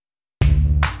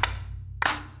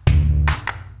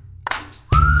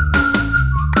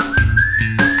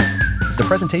The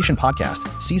Presentation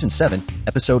Podcast, Season 7,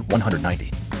 Episode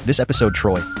 190. This episode,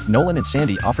 Troy, Nolan, and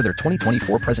Sandy offer their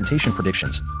 2024 presentation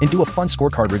predictions and do a fun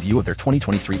scorecard review of their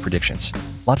 2023 predictions.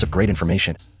 Lots of great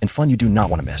information and fun you do not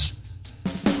want to miss.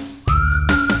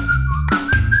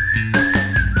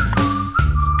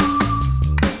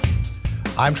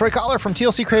 I'm Troy Collar from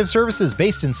TLC Creative Services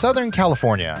based in Southern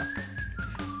California.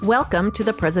 Welcome to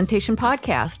the Presentation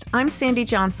Podcast. I'm Sandy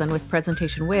Johnson with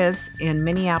Presentation Wiz in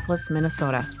Minneapolis,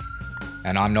 Minnesota.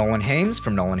 And I'm Nolan Hames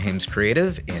from Nolan Hames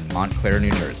Creative in Montclair,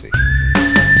 New Jersey.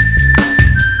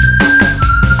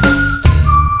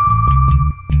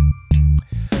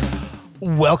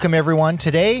 Welcome, everyone.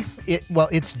 Today,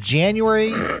 it's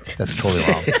January. That's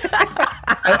totally wrong.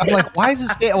 I'm like, why is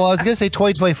this date? Well, I was going to say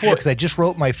 2024 because I just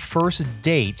wrote my first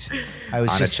date. I was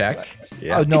On just a check?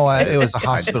 Yeah. Oh, no, it was a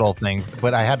hospital thing,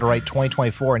 but I had to write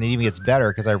 2024, and it even gets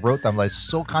better because I wrote them. I was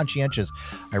so conscientious.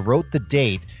 I wrote the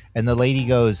date, and the lady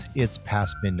goes, "It's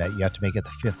past midnight. You have to make it the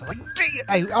 5th." I'm like, dang it,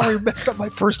 I already messed up my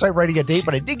first time writing a date,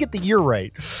 but I did get the year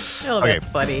right. Oh, Okay. that's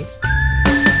funny.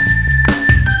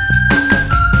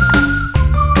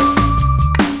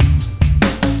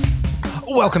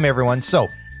 Welcome, everyone. So,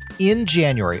 in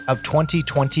January of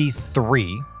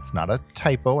 2023, it's not a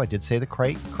typo. I did say the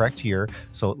correct year.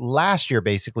 So last year,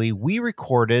 basically, we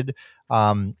recorded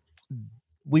an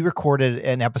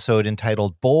episode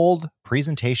entitled "Bold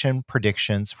Presentation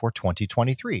Predictions for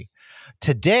 2023."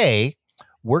 Today,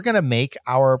 we're going to make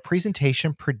our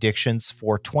presentation predictions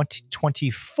for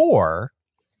 2024.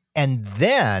 And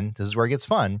then, this is where it gets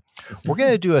fun, we're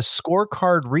going to do a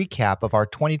scorecard recap of our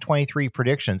 2023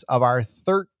 predictions of our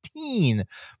 13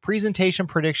 presentation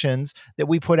predictions that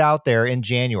we put out there in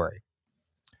January.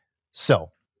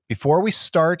 So, before we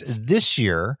start this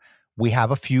year, we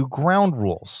have a few ground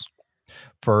rules.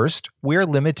 First, we're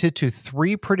limited to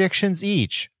 3 predictions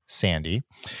each, Sandy.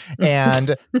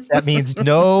 And that means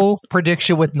no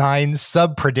prediction with 9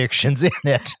 sub-predictions in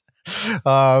it.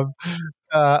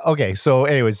 Okay, so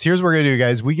anyways, here's what we're going to do,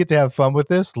 guys. We get to have fun with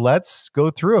this. Let's go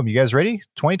through them. You guys ready?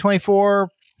 2024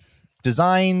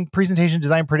 presentation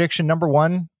design prediction number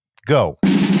 1, go.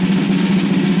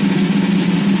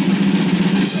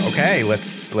 Okay,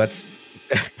 let's.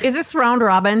 Is this round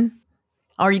robin?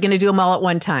 Or are you going to do them all at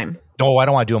one time? No, I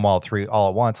don't want to do them all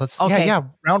at once. Let's Okay.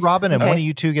 round robin, and Okay. one of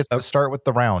you two gets to start with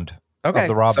the round Okay, of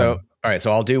the robin. So, all right,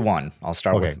 so I'll do one. I'll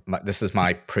start Okay. with this is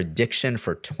my prediction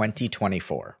for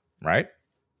 2024, right?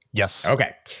 Yes.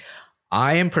 Okay.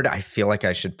 I feel like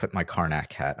I should put my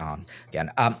Karnak hat on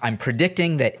again. I'm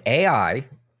predicting that AI,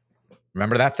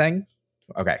 remember that thing?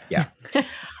 Okay, yeah.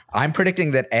 I'm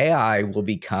predicting that AI will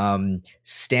become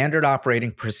standard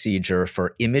operating procedure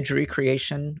for imagery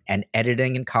creation and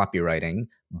editing and copywriting,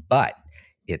 but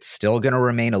it's still going to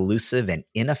remain elusive and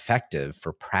ineffective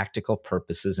for practical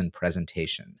purposes in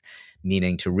presentation,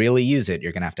 meaning to really use it,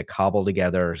 you're going to have to cobble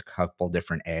together a couple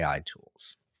different AI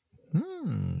tools.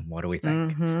 What do we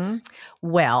think? Mm-hmm.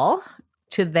 Well,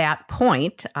 to that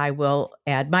point, I will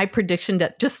add my prediction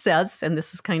that just says, and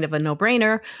this is kind of a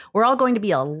no-brainer, we're all going to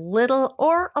be a little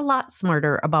or a lot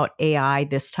smarter about AI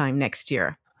this time next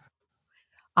year.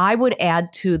 I would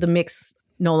add to the mix,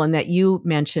 Nolan, that you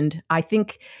mentioned, I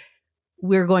think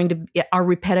we're going to, our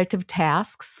repetitive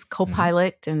tasks,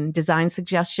 Copilot and design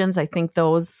suggestions, I think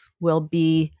those will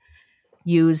be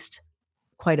used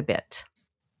quite a bit.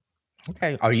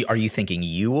 Okay. Are you thinking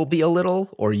you will be a little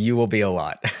or you will be a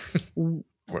lot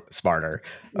smarter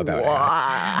about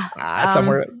it?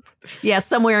 Somewhere. Yeah,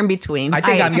 somewhere in between. I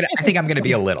think I'm gonna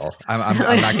be a little.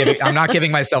 I'm not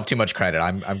giving myself too much credit.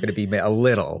 I'm gonna be a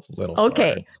little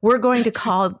Okay.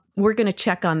 smarter. We're gonna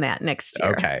check on that next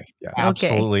year. Okay. Yeah.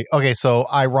 Absolutely. Okay, so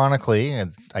ironically,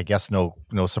 and I guess no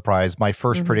surprise, my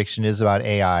first prediction is about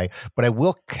AI, but I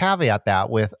will caveat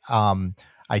that with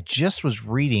I just was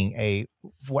reading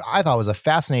what I thought was a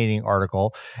fascinating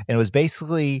article, and it was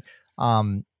basically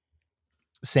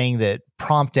saying that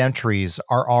prompt entries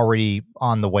are already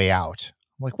on the way out.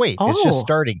 I'm like, wait, it's just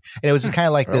starting. And it was kind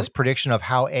of like this prediction of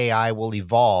how AI will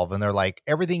evolve. And they're like,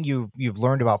 everything you've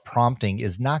learned about prompting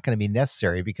is not going to be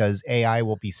necessary because AI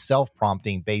will be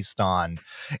self-prompting based on,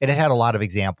 and it had a lot of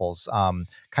examples,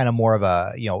 kind of more of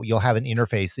a, you'll have an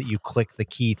interface that you click the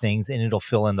key things and it'll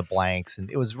fill in the blanks.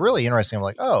 And it was really interesting. I'm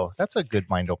like, oh, that's a good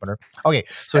mind opener. Okay,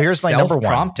 so here's my number 1.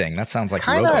 Self-prompting. That sounds like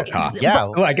Kinda, RoboCop. yeah.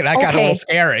 Like that got a little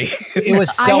scary. It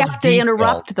was I have to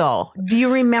interrupt, though. Do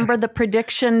you remember the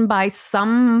prediction by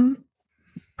some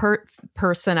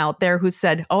person out there who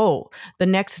said, the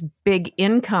next big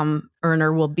income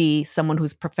earner will be someone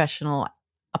who's a professional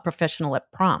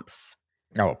at prompts?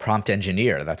 Oh, a prompt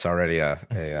engineer. That's already a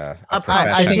prompt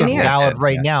I think it's engineer. valid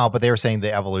right now, but they were saying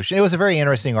the evolution. It was a very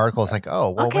interesting article. It's like,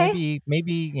 oh, well, Okay.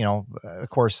 maybe, of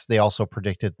course, they also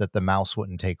predicted that the mouse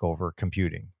wouldn't take over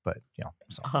computing, but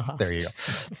so there you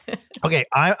go. Okay,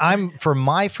 I'm for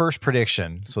my first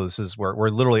prediction. So this is where we're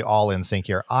literally all in sync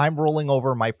here. I'm rolling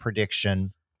over my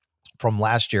prediction from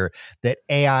last year that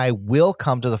AI will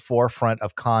come to the forefront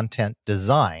of content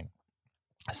design.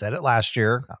 I said it last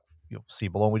year. You'll see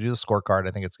below when we do the scorecard.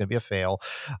 I think it's going to be a fail.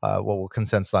 We'll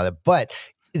consensus on it. But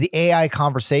the AI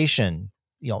conversation,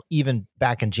 even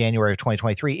back in January of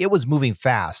 2023, it was moving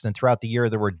fast. And throughout the year,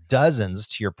 there were dozens,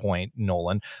 to your point,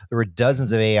 Nolan, there were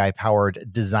dozens of AI-powered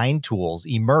design tools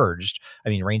emerged. I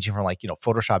mean, ranging from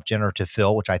Photoshop Generative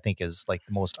Fill, which I think is like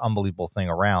the most unbelievable thing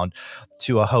around,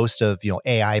 to a host of,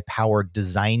 AI-powered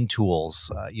design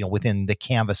tools, within the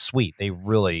Canvas suite. They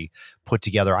really put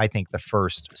together, I think, the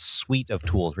first suite of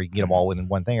tools where you can get them all within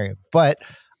one thing. But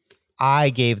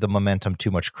I gave the momentum too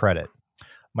much credit.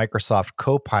 Microsoft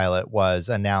Copilot was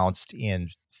announced in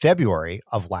February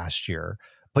of last year,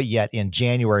 but yet in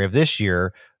January of this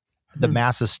year, the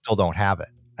masses still don't have it.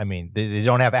 I mean, they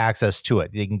don't have access to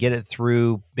it. They can get it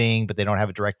through Bing, but they don't have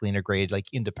it directly integrated like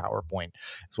into PowerPoint.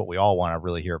 It's what we all want to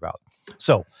really hear about.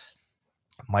 So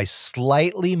my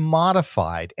slightly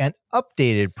modified and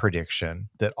updated prediction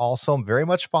that also very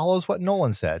much follows what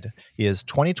Nolan said is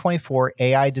 2024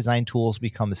 AI design tools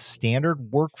become a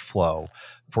standard workflow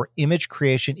for image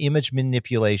creation, image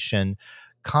manipulation,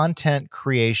 content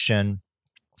creation,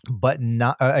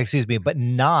 content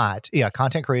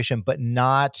creation, but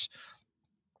not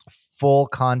full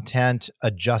content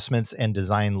adjustments and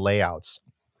design layouts.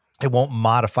 It won't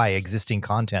modify existing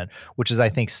content, which is, I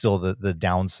think, still the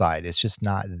downside. It's just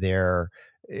not there.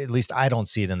 At least I don't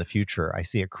see it in the future. I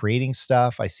see it creating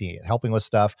stuff. I see it helping with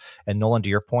stuff. And Nolan, to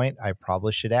your point, I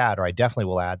probably should add, or I definitely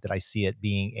will add, that I see it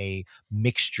being a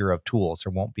mixture of tools.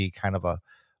 There won't be kind of a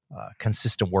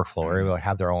consistent workflow where everybody will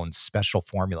have their own special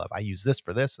formula. I use this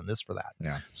for this and this for that.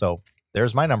 Yeah. So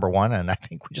there's my number one. And I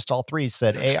think we just all three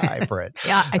said AI for it.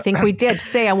 Yeah, I think we did.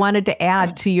 Say, I wanted to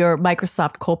add to your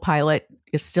Microsoft Copilot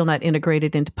is still not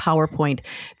integrated into PowerPoint.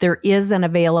 There is an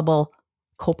available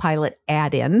Copilot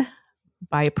add-in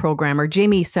by a programmer.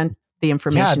 Jamie sent the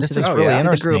information Yeah, this to is the, really to the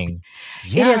interesting. group.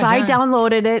 Yeah, it is. I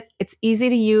downloaded it. It's easy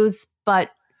to use,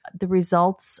 but the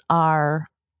results are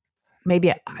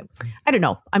maybe, I don't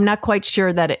know. I'm not quite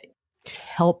sure that it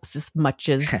helps as much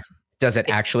as... Does it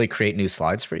actually create new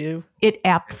slides for you? It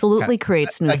absolutely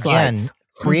creates new slides.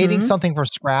 Creating something from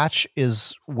scratch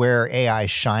is where AI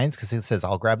shines because it says,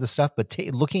 I'll grab this stuff, but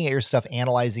looking at your stuff,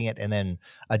 analyzing it, and then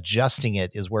adjusting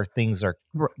it is where things are,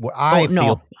 I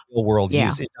feel real world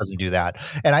use. It doesn't do that.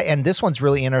 And this one's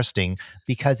really interesting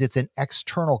because it's an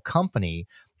external company,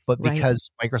 but because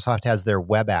Microsoft has their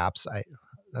web apps,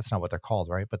 that's not what they're called,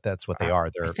 right? But that's what they are. I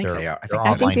think they are.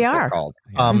 I think they are. Called.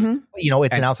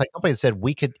 It's an outside company that said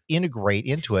we could integrate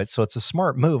into it. So it's a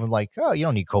smart move. I'm like, oh, you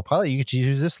don't need Copilot. You could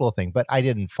use this little thing. But I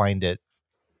didn't find it.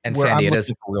 And Sandy, it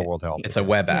is real world help. It's a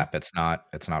web app. It's not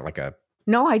like a.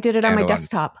 No, I did it on my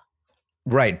desktop.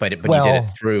 Right, but you did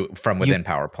it from within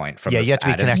PowerPoint. From you have to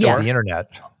be connected to the internet.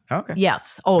 Okay.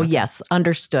 Yes. Oh, yes.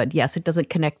 Understood. Yes, it doesn't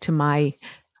connect to my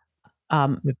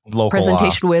local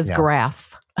presentation whiz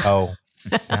graph. Oh.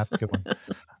 That's a good one.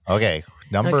 Okay.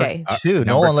 Number two.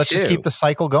 Nolan, let's just keep the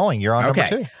cycle going. You're on number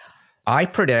two. I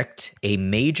predict a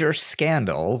major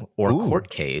scandal or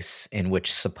court case in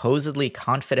which supposedly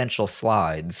confidential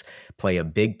slides play a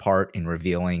big part in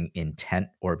revealing intent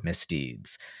or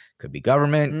misdeeds. Could be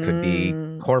government, could be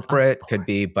corporate, could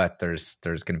be, but there's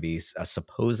going to be a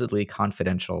supposedly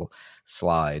confidential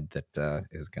slide that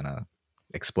is going to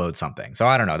explode something. So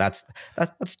I don't know. That's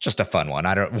just a fun one.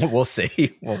 We'll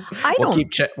see. We'll keep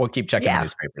checking the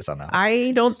newspapers on that.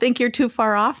 I don't think you're too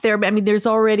far off there. But I mean, there's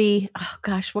already,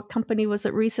 what company was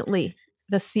it recently?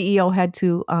 The CEO had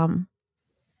to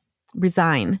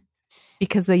resign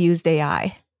because they used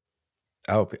AI.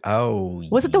 Oh.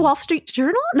 Was it the Wall Street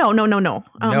Journal? No.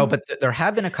 No, but there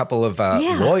have been a couple of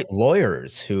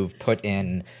lawyers who've put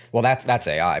in. Well, that's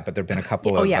AI, but there've been a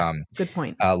couple of good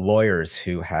point. Lawyers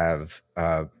who have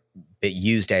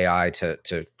used AI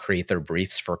to create their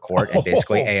briefs for court, and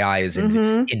basically AI has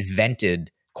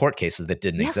invented court cases that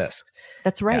didn't exist.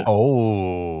 That's right.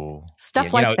 Oh,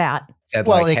 stuff like that.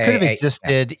 Well, it could have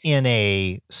existed in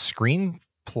a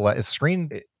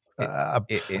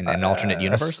in an alternate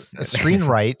universe, a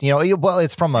screenwrite. Well,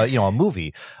 it's from a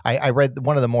movie. I read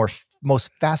one of the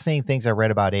most fascinating things I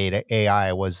read about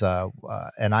AI was an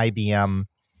IBM.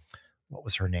 what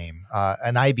was her name?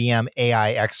 An IBM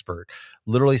AI expert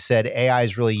literally said AI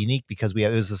is really unique because it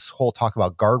was this whole talk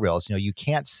about guardrails. You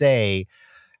can't say,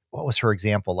 what was her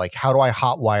example? Like, how do I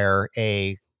hotwire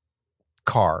a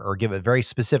car, or give it very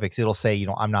specifics? It'll say,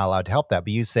 I'm not allowed to help that.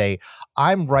 But you say,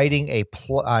 I'm writing a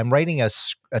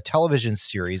television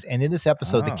series, and in this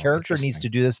episode, the character needs to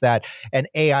do this, that, and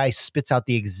AI spits out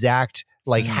the exact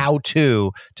how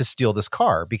to steal this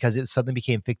car, because it suddenly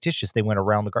became fictitious. They went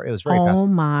around the car. It was very fascinating.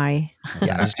 Oh my.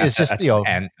 Yeah, it's just,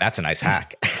 and that's a nice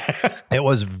hack. It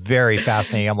was very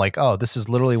fascinating. I'm like, oh, this is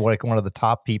literally like one of the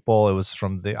top people. It was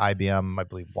from the IBM, I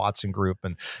believe, Watson Group,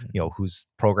 and who's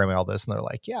programming all this. And they're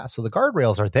like, yeah, so the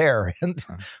guardrails are there,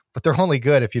 but they're only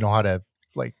good if you know how to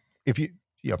if you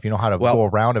know how to go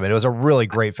around them. And it was a really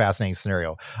great, fascinating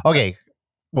scenario. Okay.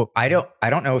 Well, I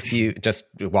don't know if you, just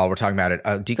while we're talking about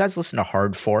it, do you guys listen to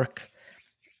Hard Fork?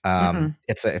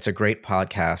 It's a great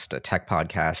podcast, a tech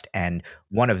podcast, and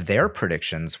one of their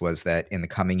predictions was that in the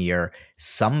coming year,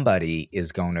 somebody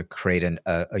is going to create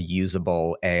a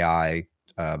usable AI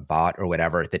bot or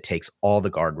whatever that takes all the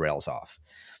guardrails off,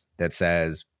 that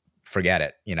says, forget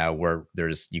it.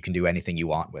 You can do anything you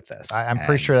want with this. I'm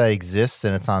pretty sure that exists,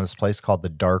 and it's on this place called the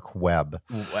dark web.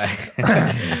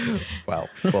 Well,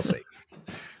 we'll see.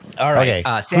 All right.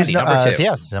 Okay. Sandy, number 2.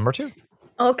 Yes, number 2.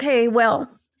 Okay. Well,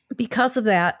 because of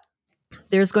that,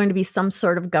 there's going to be some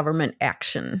sort of government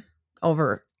action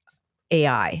over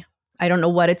AI. I don't know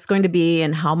what it's going to be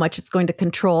and how much it's going to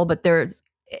control, but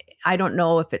I don't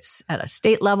know if it's at a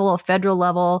state level, a federal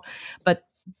level, but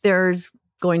there's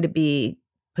going to be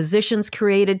positions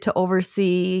created to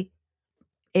oversee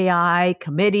AI,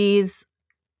 committees,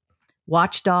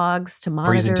 watchdogs to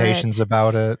monitor presentations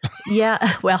about it.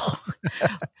 Yeah, well,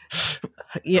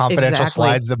 confidential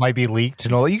slides that might be leaked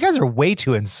and all. You guys are way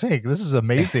too in sync. This is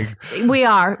amazing. We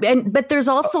are, but there's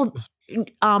also,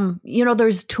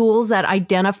 there's tools that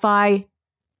identify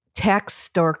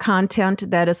text or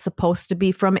content that is supposed to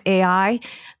be from AI.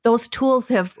 Those tools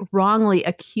have wrongly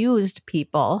accused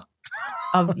people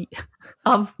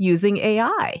of using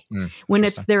AI when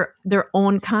it's their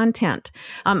own content.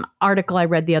 Article I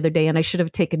read the other day, and I should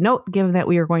have taken note given that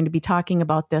we were going to be talking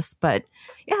about this, but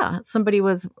yeah,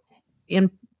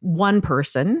 one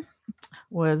person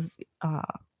was,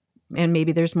 and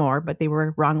maybe there's more, but they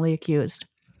were wrongly accused.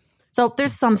 So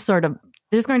there's going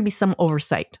to be some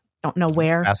oversight. Don't know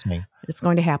where. That's fascinating. It's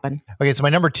going to happen. Okay, so my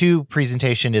number 2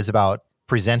 presentation is about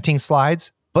presenting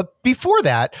slides. But before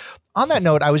that, on that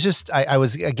note, I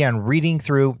was again reading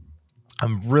through.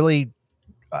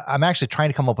 I'm actually trying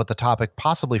to come up with a topic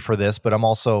possibly for this, but I'm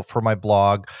also for my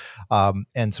blog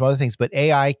and some other things. But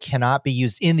AI cannot be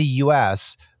used in the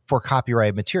US for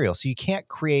copyrighted material. So you can't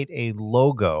create a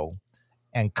logo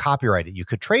and copyright it. You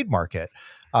could trademark it,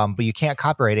 but you can't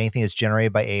copyright anything that's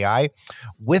generated by AI.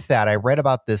 With that, I read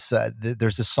about this.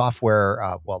 There's a software,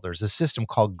 there's a system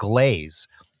called Glaze,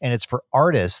 and it's for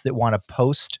artists that want to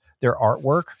post their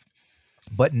artwork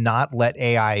but not let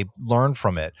AI learn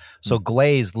from it. So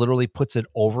Glaze literally puts an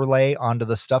overlay onto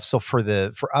the stuff. So for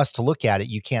us to look at it,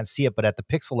 you can't see it, but at the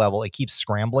pixel level, it keeps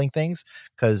scrambling things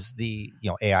because the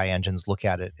AI engines look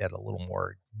at it at a little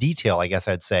more detail, I guess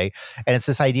I'd say. And it's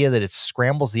this idea that it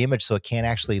scrambles the image so it can't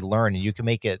actually learn, and you can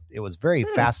make it. It was very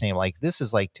fascinating. Like, this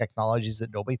is like technologies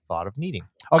that nobody thought of needing.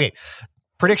 Okay,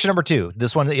 prediction number 2.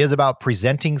 This one is about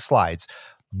presenting slides.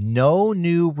 No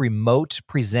new remote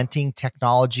presenting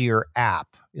technology or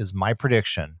app, is my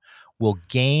prediction, will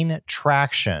gain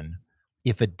traction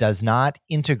if it does not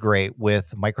integrate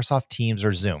with Microsoft Teams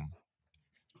or Zoom.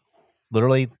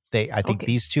 Literally, I think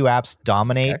these 2 apps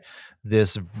dominate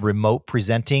this remote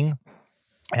presenting.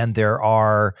 And there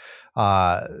are,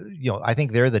 I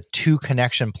think they're the 2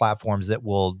 connection platforms that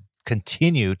will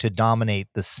continue to dominate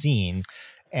the scene.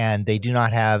 And they do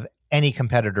not have any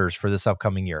competitors for this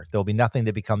upcoming year. There'll be nothing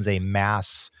that becomes a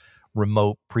mass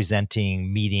remote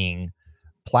presenting meeting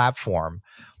platform.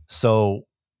 So,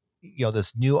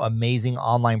 this new amazing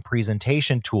online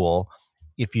presentation tool,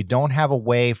 if you don't have a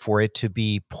way for it to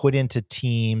be put into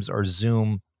Teams or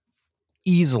Zoom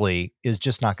easily, is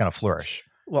just not going to flourish.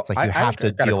 Well, it's like you have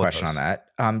to deal with question on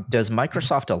that. Does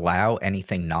Microsoft allow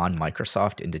anything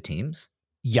non-Microsoft into Teams?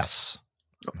 Yes.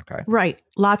 Okay. Right.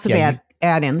 Lots of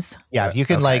add-ins. Yeah, you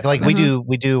can we do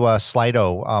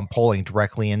Slido polling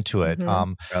directly into it.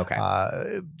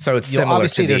 So it's similar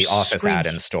to the Office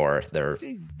add-in store. They're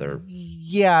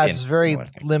it's very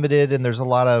limited, and there's a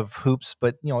lot of hoops,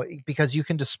 but because you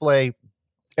can display,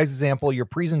 as example, your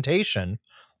presentation,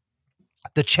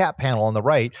 the chat panel on the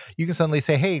right, you can suddenly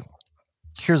say, hey,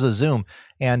 here's a Zoom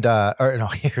and or no,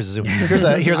 here's a Zoom. Here's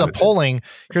a polling.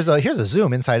 Here's a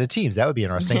Zoom inside of Teams. That would be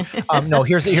interesting. No,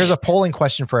 here's a polling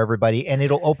question for everybody, and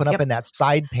it'll open up in that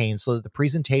side pane so that the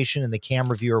presentation and the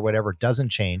camera view or whatever doesn't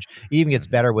change. It even gets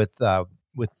better with the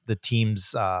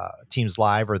Teams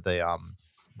Live or the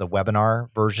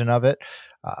webinar version of it.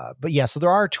 But yeah, so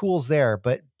there are tools there,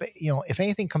 but if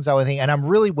anything comes out with anything, and I'm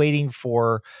really waiting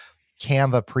for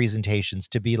Canva presentations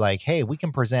to be like, hey, we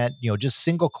can present, just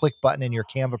single click button in your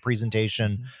Canva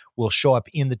presentation will show up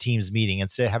in the Teams meeting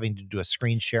instead of having to do a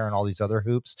screen share and all these other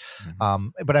hoops.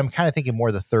 But I'm kind of thinking more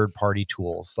of the third party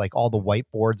tools, like all the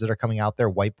whiteboards that are coming out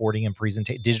there, whiteboarding and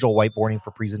digital whiteboarding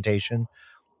for presentation.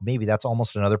 Maybe that's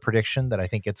almost another prediction that I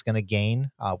think it's going to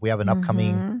gain. We have an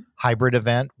upcoming hybrid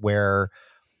event where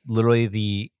literally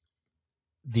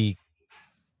the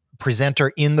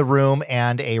presenter in the room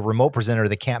and a remote presenter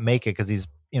that can't make it because he's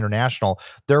international,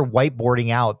 they're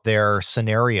whiteboarding out their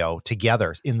scenario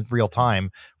together in real time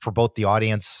for both the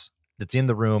audience that's in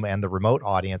the room and the remote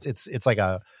audience. It's like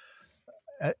I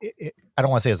don't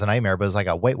want to say it's a nightmare, but it's like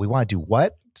wait, we want to do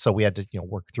what? So we had to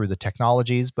work through the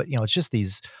technologies, but it's just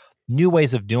these new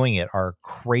ways of doing it are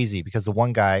crazy because the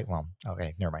one guy,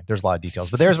 okay, never mind. There's a lot of details,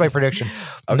 but there's my prediction.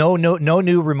 No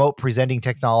new remote presenting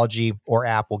technology or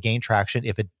app will gain traction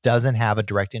if it doesn't have a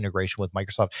direct integration with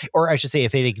Microsoft, or I should say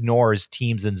if it ignores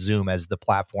Teams and Zoom as the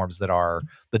platforms that are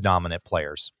the dominant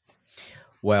players.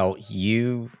 Well,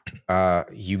 you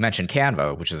mentioned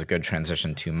Canva, which is a good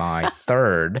transition to my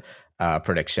third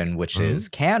prediction, which is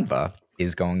Canva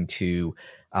is going to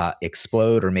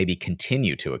explode or maybe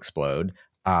continue to explode.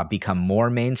 Become more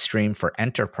mainstream for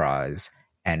enterprise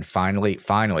and finally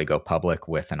go public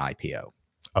with an IPO.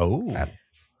 Oh,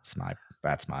 that's my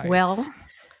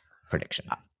prediction.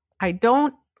 I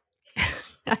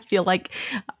feel like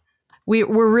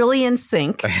we're really in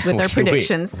sync with our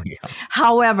predictions.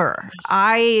 However,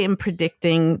 I am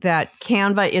predicting that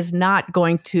Canva is not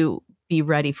going to be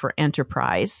ready for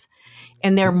enterprise.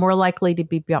 And they're more likely to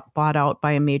be bought out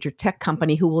by a major tech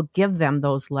company who will give them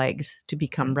those legs to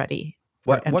become ready.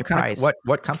 What company?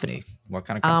 What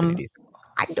kind of company do you think?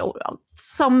 I don't know.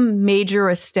 Some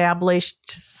major established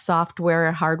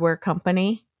software hardware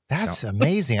company. That's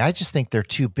amazing. I just think they're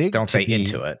too big. Don't say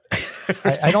Intuit.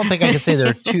 I don't think I can say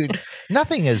they're too.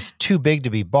 Nothing is too big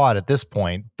to be bought at this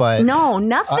point. But no,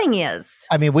 nothing is.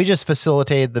 I mean, we just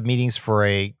facilitated the meetings for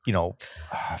a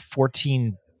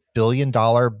 $14 billion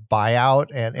buyout,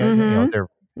 and they're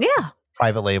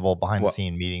private label behind the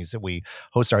scene meetings that we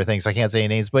host our things. I can't say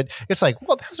any names, but it's like,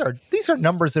 well, these are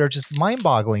numbers that are just mind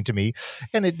boggling to me.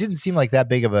 And it didn't seem like that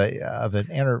big of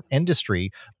an industry,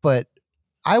 but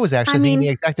I was actually thinking the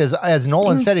exact as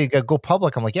Nolan said, he'd go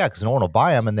public. I'm like, yeah, because no one will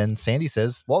buy them. And then Sandy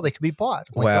says, well, they could be bought.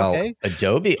 I'm like,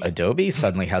 okay. Adobe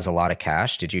suddenly has a lot of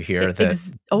cash. Did you hear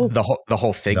that the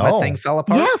whole Figma thing fell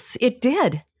apart? Yes, it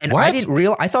did. And I didn't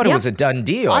realize. I thought it was a done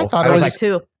deal. I thought it was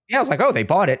too. Yeah, I was like, oh, they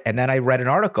bought it. And then I read an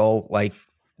article like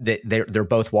that they're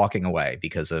both walking away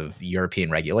because of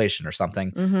European regulation or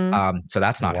something. So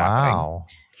that's not happening.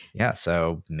 Yeah,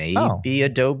 so maybe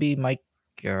Adobe might.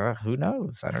 Who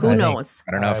knows? I don't know. Who knows?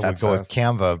 I don't know if that's go with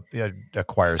Canva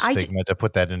acquires Figma to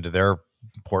put that into their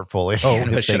portfolio.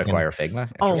 Canva should acquire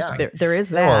Figma. Oh, there is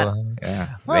that.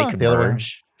 They could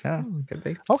merge. Yeah, could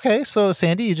be. Okay, so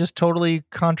Sandy, you just totally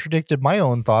contradicted my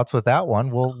own thoughts with that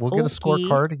one. We'll get a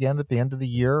scorecard again at the end of the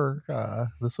year.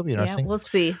 This will be interesting. Yeah, we'll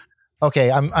see. Okay,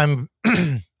 I'm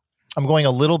I'm going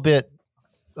a little bit.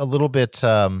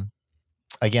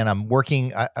 Again, I'm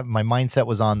working. My mindset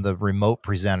was on the remote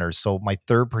presenters, so my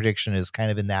third prediction is kind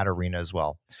of in that arena as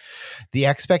well. The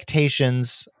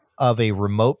expectations of a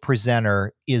remote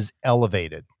presenter is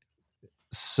elevated.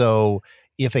 So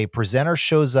if a presenter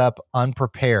shows up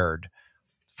unprepared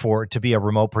to be a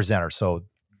remote presenter, so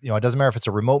it doesn't matter if it's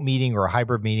a remote meeting or a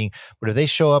hybrid meeting, but if they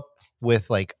show up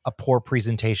with like a poor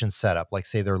presentation setup, like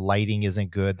say their lighting isn't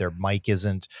good, their mic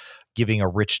isn't giving a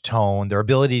rich tone, their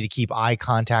ability to keep eye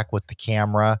contact with the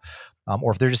camera,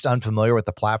 or if they're just unfamiliar with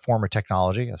the platform or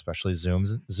technology, especially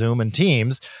Zoom and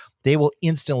Teams, they will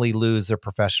instantly lose their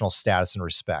professional status and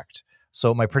respect.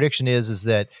 So my prediction is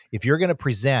that if you're going to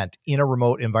present in a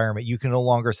remote environment, you can no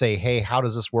longer say, hey, how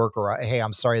does this work? Or, hey,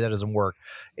 I'm sorry, that doesn't work.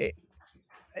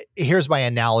 Here's my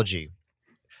analogy.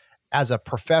 As a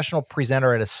professional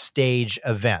presenter at a stage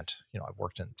event, I've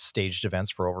worked in staged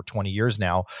events for over 20 years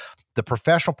now. The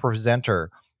professional presenter,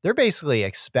 they're basically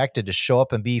expected to show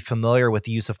up and be familiar with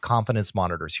the use of confidence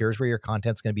monitors. Here's where your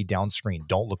content's going to be down screen.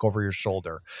 Don't look over your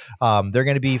shoulder. They're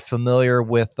going to be familiar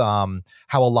with how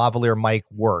a lavalier mic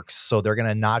works. So they're going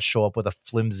to not show up with a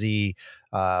flimsy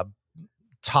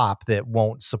top that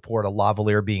won't support a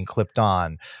lavalier being clipped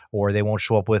on, or they won't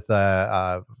show up with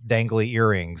dangly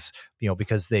earrings,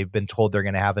 because they've been told they're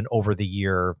going to have an over the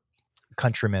year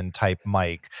Countryman type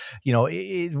mic.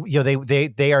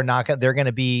 They are not, they're going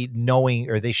to be knowing,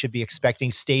 or they should be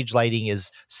expecting stage lighting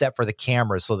is set for the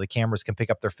cameras, so the cameras can pick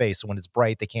up their face. So when it's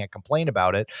bright, they can't complain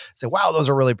about it. Say, wow, those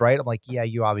are really bright. I'm like, yeah,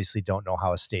 you obviously don't know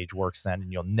how a stage works then,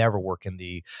 and you'll never work in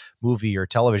the movie or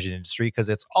television industry, because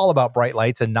it's all about bright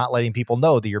lights and not letting people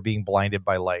know that you're being blinded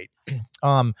by light.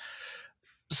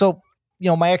 So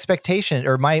my expectation,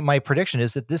 or my prediction,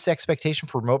 is that this expectation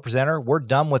for remote presenter, we're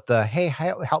done with the, hey,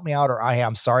 help me out, or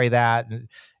I'm sorry that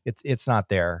it's not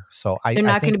there. So they're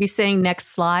not going to be saying next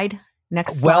slide.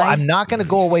 Well, I'm not going to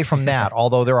go away from that,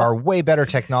 although there are way better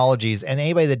technologies, and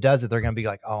anybody that does it, they're going to be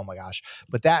like, oh my gosh.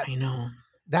 But that, I know.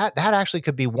 That actually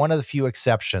could be one of the few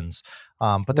exceptions.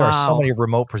 But there are so many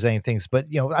remote presenting things. But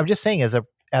I'm just saying, as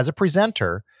a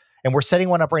presenter, and we're setting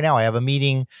one up right now. I have a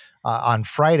meeting on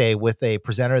Friday with a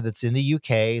presenter that's in the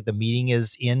UK. The meeting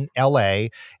is in LA,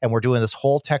 and we're doing this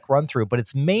whole tech run through. But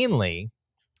it's mainly,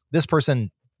 this person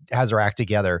has her act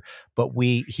together, but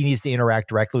he needs to interact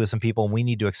directly with some people, and we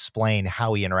need to explain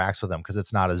how he interacts with them, because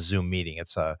it's not a Zoom meeting.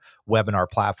 It's a webinar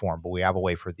platform, but we have a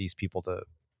way for these people to,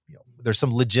 there's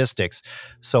some logistics.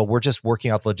 So we're just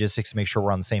working out the logistics to make sure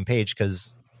we're on the same page,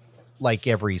 because like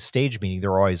every stage meeting,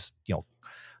 there are always,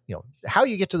 how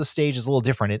you get to the stage is a little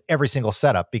different in every single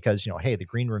setup, because, hey, the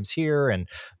green room's here, and,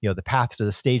 the path to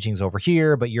the staging's over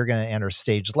here, but you're going to enter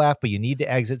stage left, but you need to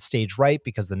exit stage right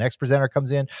because the next presenter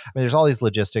comes in. I mean, there's all these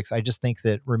logistics. I just think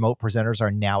that remote presenters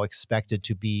are now expected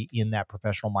to be in that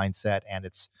professional mindset, and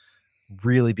it's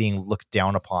really being looked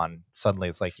down upon. Suddenly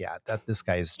it's like, yeah, this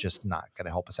guy is just not going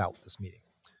to help us out with this meeting.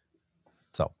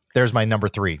 So there's my number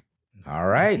 3. All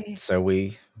right. Okay. So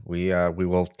we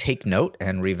will take note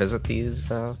and revisit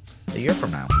these a year from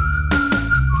now.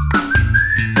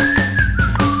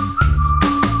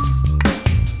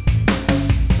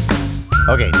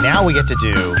 Okay, now we get to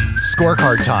do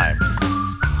scorecard time.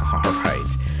 All right.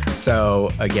 So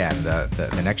again,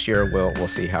 the next year we'll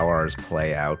see how ours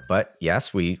play out. But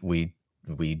yes, we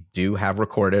do have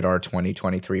recorded our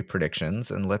 2023 predictions,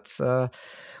 and let's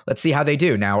see how they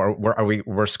do. Now,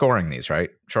 we're scoring these, right,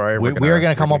 Troy? We are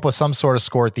going to come up with some sort of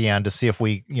score at the end to see if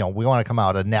we want to come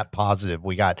out a net positive.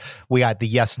 We got the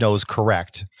yes no's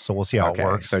correct, so we'll see how it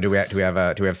works. So do we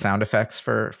have sound effects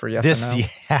for yes and no?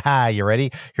 Yeah, you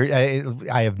ready? Here,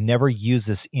 I have never used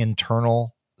this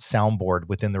internal soundboard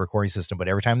within the recording system, but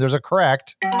every time there's a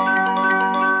correct,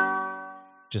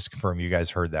 just confirm you guys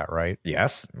heard that, right?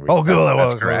 Yes. Oh, good.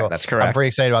 That's correct. That's correct. I'm pretty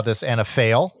excited about this. And a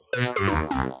fail.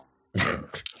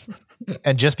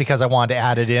 And just because I wanted to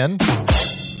add it in,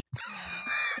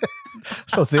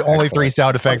 those are the only 3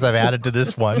 sound effects I've added to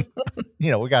this one. We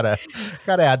gotta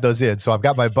add those in. So I've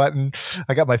got my button.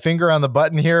 I got my finger on the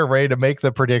button here, ready to make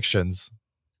the predictions.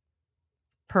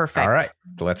 Perfect. All right,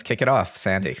 let's kick it off,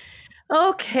 Sandy.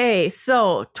 Okay,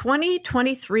 so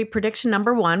 2023 prediction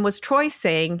number 1 was Troy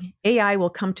saying AI will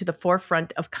come to the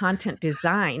forefront of content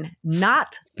design,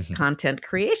 not content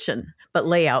creation, but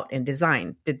layout and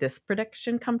design. Did this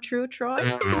prediction come true, Troy?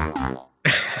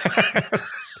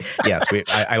 Yes,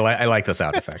 I like the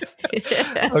sound effects.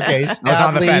 Okay, sadly, I was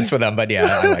on the fence with them, but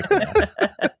yeah, I like them.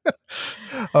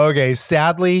 Okay,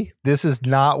 sadly, this is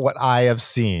not what I have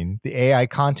seen. The AI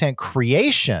content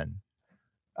creation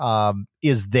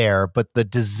is there, but the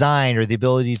design or the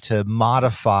ability to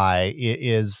modify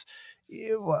it's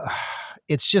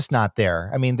just not there.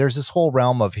 I mean, there's this whole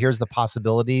realm of here's the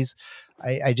possibilities.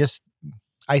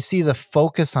 I see the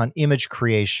focus on image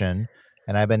creation,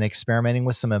 and I've been experimenting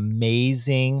with some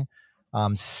amazing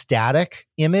static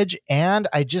image, and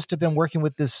I just have been working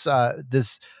with this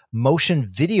motion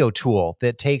video tool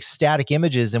that takes static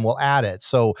images and will add it.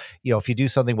 So, if you do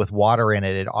something with water in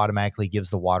it, it automatically gives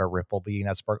the water ripple, but you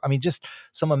can spark. I mean, just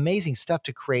some amazing stuff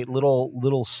to create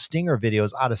little stinger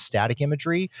videos out of static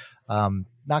imagery.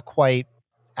 Not quite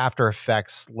After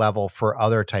Effects level for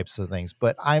other types of things,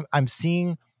 but I'm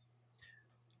seeing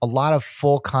a lot of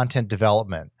full content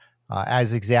development.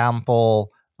 As example,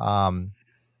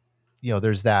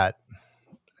 there's that.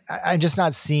 I'm just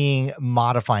not seeing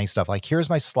modifying stuff. Like, here's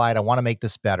my slide. I want to make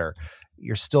this better.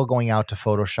 You're still going out to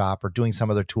Photoshop or doing some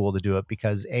other tool to do it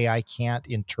because AI can't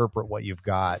interpret what you've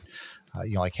got.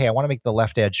 Like, hey, I want to make the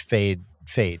left edge fade.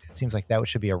 It seems like that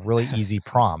should be a really easy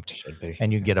prompt.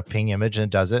 And you get a ping image and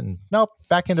it does it. And nope,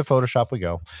 back into Photoshop we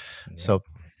go. Yeah. So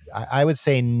I would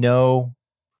say no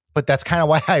but that's kind of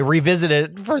why I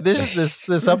revisited it for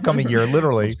this upcoming year,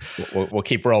 literally. We'll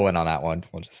keep rolling on that one.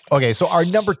 Okay, so our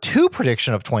number 2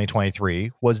 prediction of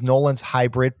 2023 was Nolan's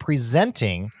hybrid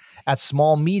presenting at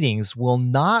small meetings will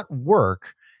not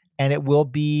work, and it will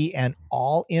be an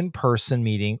all in-person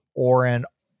meeting or an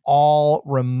all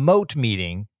remote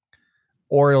meeting,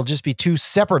 or it'll just be 2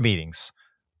 separate meetings.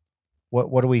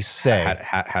 What do we say?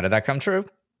 How did that come true?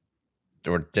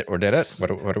 Or did it?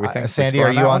 What do we think? Sandy,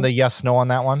 are you on the yes, no on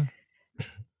that one?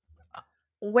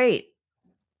 Wait.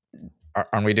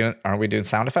 Aren't we doing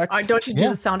sound effects? Don't you do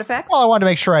the sound effects? Well, I wanted to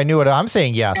make sure I knew it. I'm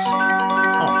saying yes.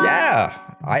 Yeah.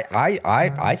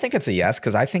 I think it's a yes,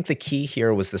 because I think the key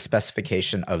here was the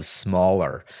specification of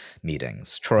smaller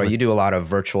meetings. Troy, you do a lot of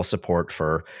virtual support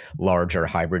for larger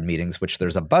hybrid meetings, which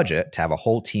there's a budget to have a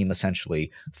whole team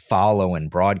essentially follow and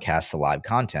broadcast the live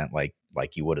content like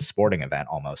you would a sporting event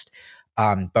almost.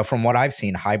 But from what I've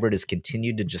seen, hybrid has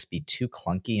continued to just be too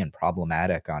clunky and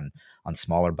problematic on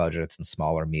smaller budgets and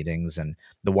smaller meetings. And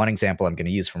the one example I'm going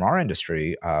to use from our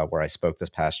industry, where I spoke this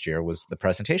past year, was the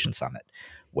Presentation Summit,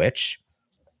 which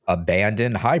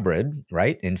abandoned hybrid,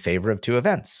 right, in favor of 2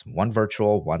 events, 1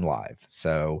 virtual, 1 live.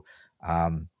 So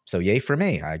yay for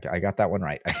me. I got that one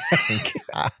right, I think.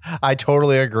 I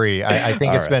totally agree. I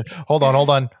think it's been, hold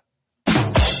on.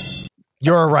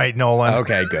 You're right, Nolan.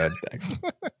 Okay, good.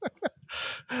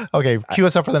 Okay, cue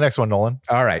us up for the next one, Nolan.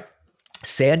 All right.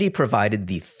 Sandy provided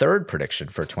the 3rd prediction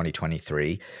for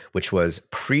 2023, which was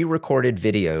pre-recorded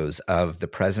videos of the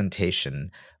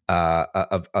presentation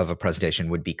of a presentation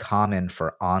would be common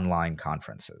for online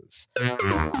conferences.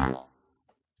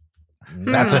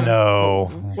 That's a no.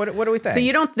 What do we think? So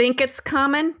you don't think it's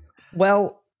common?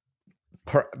 Well,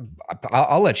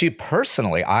 I'll let you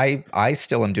personally. I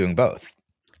still am doing both.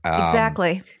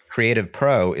 Exactly. Creative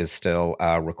Pro is still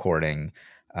recording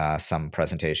some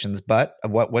presentations, but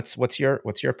what's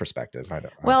your perspective?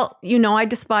 Well, I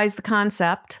despise the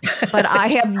concept, but I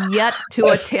have yet to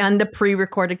attend a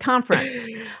pre-recorded conference.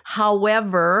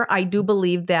 However, I do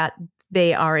believe that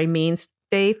they are a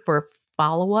mainstay for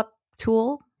follow-up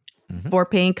tool for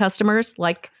paying customers,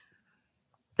 like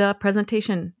the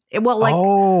presentation.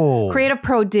 Creative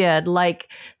Pro did,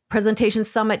 like Presentation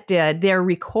Summit did. They're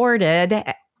recorded,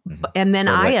 and then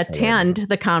I attend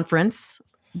the conference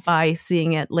by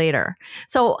seeing it later.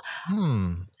 So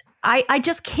I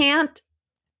just can't.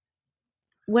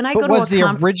 When I go to was the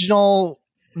original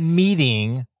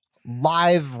meeting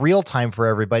live real time for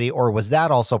everybody, or was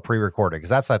that also pre-recorded? Because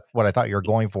that's what I thought you were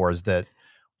going for, is that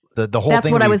the whole that's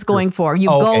thing. What I was going for. You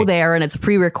go there and it's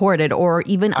pre-recorded, or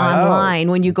even online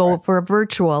when you go for a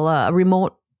virtual,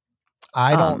 remote.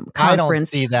 I don't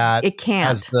see that it can't.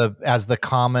 as the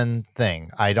common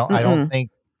thing. I don't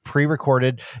think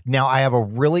pre-recorded. Now I have a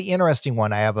really interesting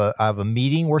one. I have a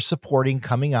meeting we're supporting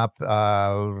coming up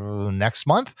next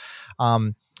month.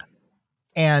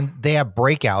 And they have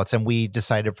breakouts, and we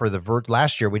decided for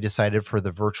last year, we decided for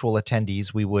the virtual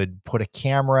attendees, we would put a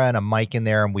camera and a mic in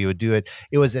there and we would do it.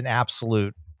 It was an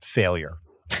absolute failure.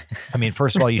 I mean,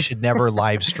 first of all, you should never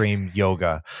live stream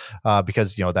yoga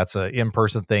because, that's an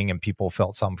in-person thing and people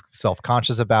felt some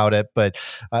self-conscious about it. But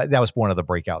that was one of the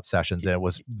breakout sessions. And it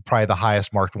was probably the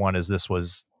highest marked one, as this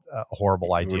was a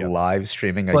horrible idea. Live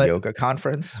streaming a yoga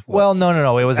conference? Well,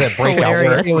 no. It was a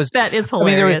breakout. That is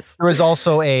hilarious. There was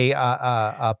also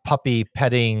a puppy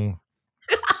petting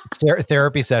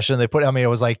therapy session. They put, it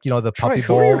was like, the Troy, puppy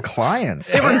who bowl. are your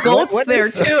clients? There were goats there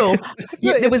too.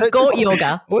 It was goat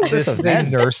yoga. What's this is a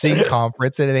nursing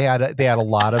conference, and they had a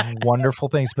lot of wonderful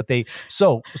things. But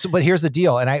but here's the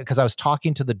deal. And because I was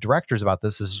talking to the directors about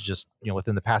this is just,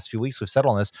 within the past few weeks, we've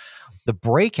settled on this. The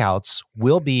breakouts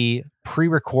will be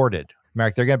pre-recorded.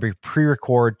 Mark, they're going to be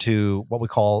pre-record to what we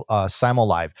call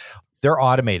simul-live. They're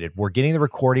automated. We're getting the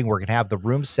recording. We're going to have the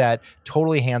room set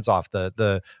totally hands off.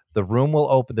 The room will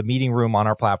open, the meeting room on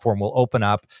our platform will open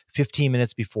up 15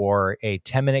 minutes before. A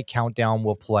 10-minute countdown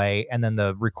will play, and then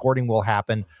the recording will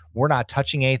happen. We're not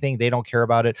touching anything. They don't care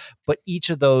about it. But each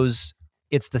of those,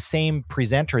 it's the same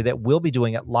presenter that will be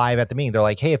doing it live at the meeting. They're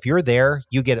like, hey, if you're there,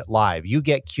 you get it live. You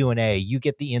get Q&A. You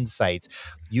get the insights.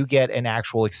 You get an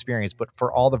actual experience. But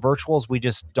for all the virtuals, we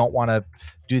just don't want to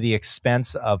do the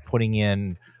expense of putting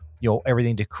in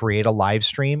everything to create a live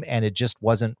stream, and it just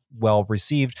wasn't well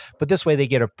received. But this way they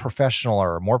get a professional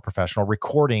or more professional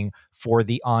recording for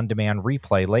the on-demand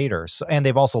replay later. So, and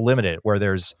they've also limited it where I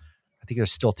think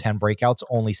there's still 10 breakouts.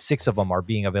 Only 6 of them are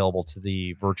being available to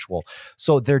the virtual.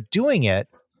 So they're doing it,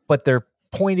 but their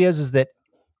point is that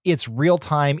it's real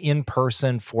time in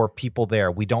person for people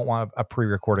there. We don't want a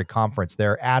pre-recorded conference.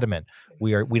 They're adamant.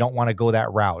 We don't want to go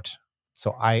that route.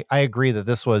 So I agree that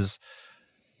this was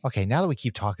Okay, now that we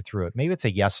keep talking through it, maybe it's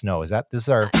a yes, no. This is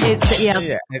our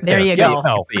Yeah. There you yes, go.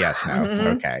 no. Yes, no.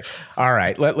 Mhm. Okay. All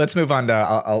right. Let's move on to.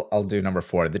 I'll do number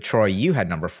 4. The Troy, you had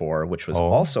number 4, which was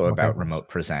also about remote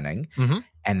presenting,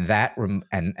 and that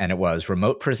and it was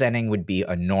remote presenting would be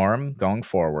a norm going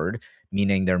forward,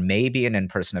 meaning there may be an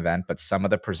in-person event, but some of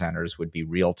the presenters would be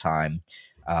real time.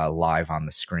 Live on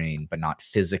the screen, but not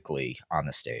physically on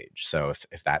the stage. So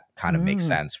if that kind of makes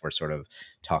sense, we're sort of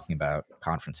talking about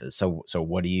conferences. So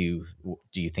what do you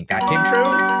think that came true?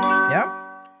 Yeah.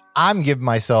 I'm giving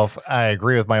myself, I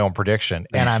agree with my own prediction,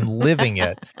 and I'm living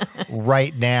it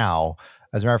right now.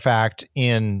 As a matter of fact,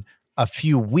 in a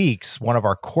few weeks, one of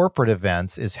our corporate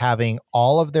events is having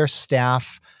all of their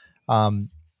staff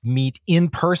meet in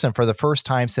person for the first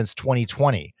time since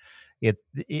 2020.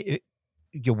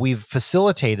 We've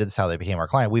facilitated, this is how they became our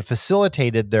client. We've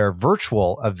facilitated their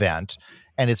virtual event,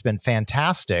 and it's been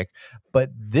fantastic.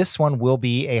 But this one will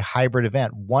be a hybrid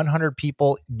event. 100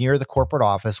 people near the corporate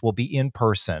office will be in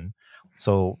person.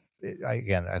 So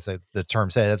again, as the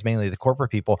term said, that's mainly the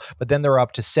corporate people. But then they're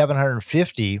up to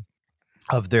 750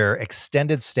 of their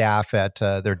extended staff at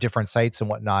their different sites and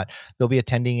whatnot. They'll be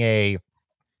attending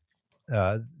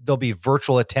there'll be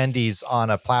virtual attendees on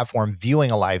a platform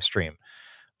viewing a live stream.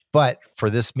 But for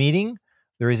this meeting,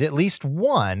 there is at least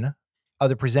one of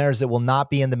the presenters that will not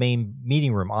be in the main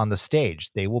meeting room on the stage.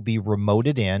 They will be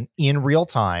remoted in real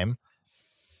time.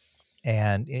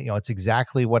 And, it's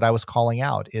exactly what I was calling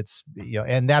out. It's,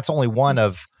 and that's only one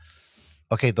of,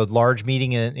 the large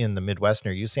meeting in the Midwest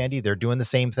near you, Sandy, they're doing the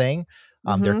same thing.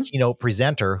 Their keynote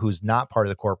presenter, who's not part of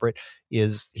the corporate, he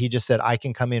just said, I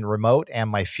can come in remote and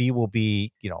my fee will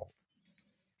be,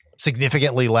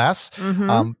 significantly less.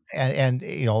 And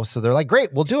so they're like,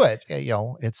 great, we'll do it.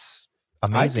 It's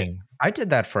amazing. I did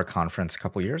that for a conference a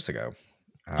couple years ago.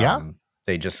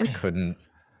 They just couldn't.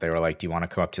 They were like, do you want to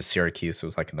come up to Syracuse? It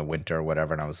was like in the winter or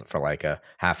whatever. And I was for like a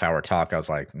half-hour talk. I was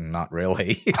like, not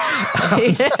really. So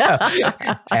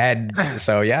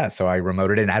I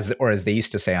remoted in as they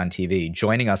used to say on TV,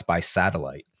 joining us by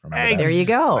satellite. There you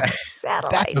go.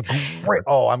 Satellite. Great.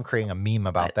 Oh, I'm creating a meme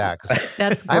about that.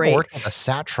 That's great. I haven't worked with a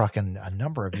sat truck in a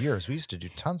number of years. We used to do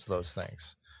tons of those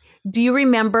things. Do you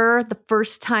remember the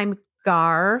first time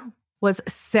GAR was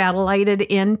satellited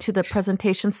into the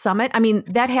presentation summit? I mean,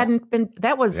 that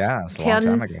was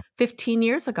 10, 15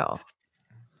 years ago.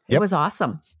 It was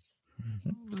awesome.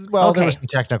 Well, there were some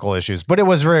technical issues, but it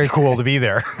was very cool to be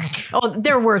there.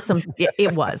 There were some.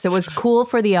 It was cool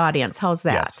for the audience. How's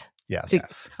that?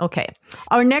 Yes. Okay.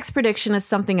 Our next prediction is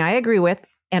something I agree with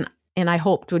and I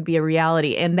hoped would be a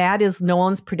reality. And that is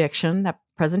Nolan's prediction that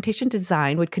presentation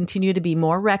design would continue to be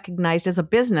more recognized as a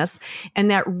business and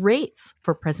that rates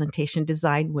for presentation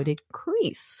design would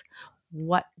increase.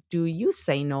 What do you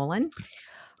say, Nolan?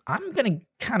 I'm going to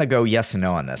kind of go yes and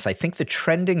no on this. I think the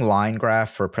trending line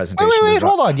graph for presentation Wait,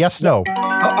 hold on. Yes, no.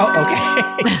 Oh, okay.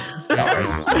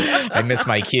 I missed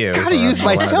my cue. Gotta use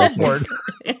my soundboard.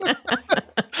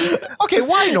 Okay,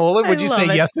 why, Nolan, would you say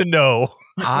yes and no?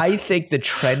 I think the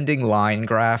trending line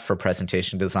graph for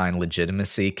presentation design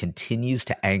legitimacy continues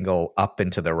to angle up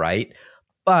and to the right,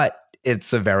 but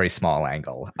it's a very small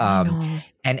angle.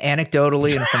 And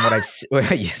anecdotally, and from what I've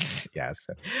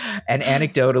and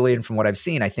anecdotally, and from what I've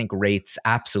seen, I think rates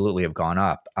absolutely have gone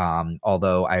up.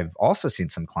 Although I've also seen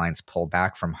some clients pull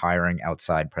back from hiring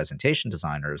outside presentation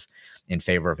designers in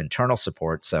favor of internal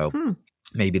support. So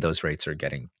maybe those rates are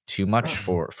getting too much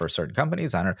for certain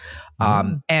companies. I don't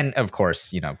know. And of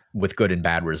course, with good and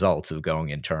bad results of going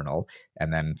internal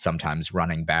and then sometimes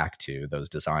running back to those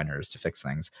designers to fix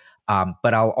things.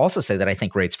 But I'll also say that I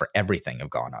think rates for everything have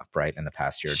gone up, right, in the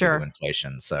past year due to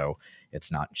inflation. So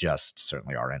it's not just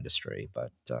certainly our industry,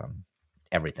 but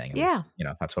everything. Yeah.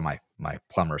 That's what my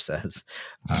plumber says.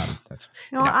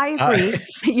 I agree.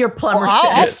 Your plumber says.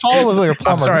 I'll follow with your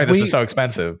plumber. I'm sorry, this is so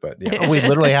expensive, but we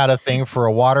literally had a thing for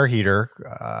a water heater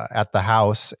at the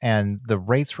house, and the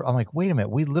rates were, I'm like, wait a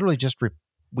minute, we literally just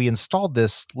we installed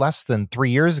this less than 3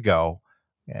 years ago.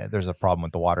 There's a problem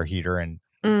with the water heater, and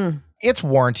it's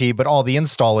warranty, but all the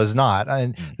install is not.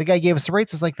 And the guy gave us the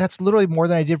rates. It's like, that's literally more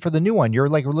than I did for the new one. You're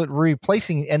like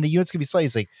replacing, and the units can be split.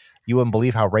 He's like, you wouldn't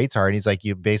believe how rates are. And he's like,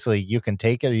 you can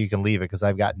take it or you can leave it because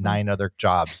I've got 9 other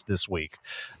jobs this week.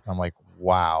 I'm like,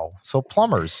 wow. So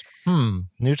plumbers, new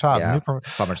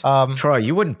plumbers. Troy,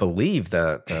 you wouldn't believe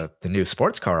the new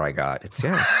sports car I got. It's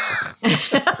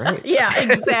great. Yeah,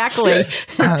 exactly.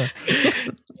 The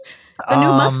new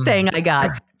Mustang I got.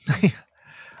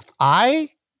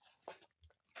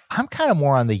 I'm kind of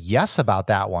more on the yes about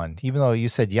that one, even though you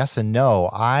said yes and no.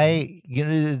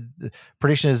 The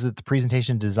prediction is that the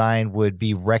presentation design would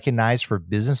be recognized for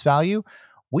business value.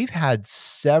 we've had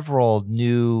several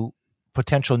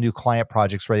potential new client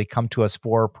projects where they come to us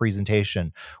for a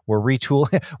presentation. We're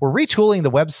retooling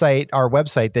our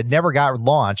website that never got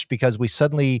launched because we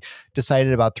suddenly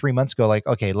decided about 3 months ago, like,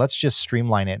 okay, let's just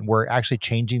streamline it. And we're actually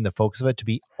changing the focus of it to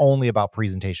be only about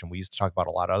presentation. We used to talk about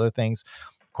a lot of other things.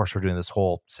 Of course, we're doing this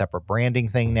whole separate branding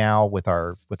thing now with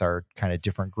our kind of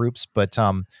different groups. But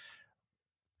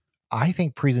I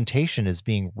think presentation is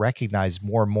being recognized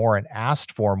more and more and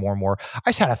asked for more and more. I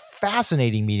just had a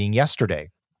fascinating meeting yesterday.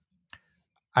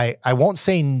 I won't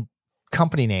say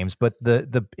company names, but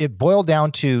it boiled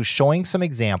down to showing some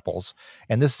examples,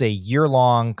 and this is a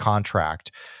year-long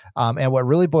contract. And what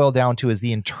really boiled down to is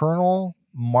the internal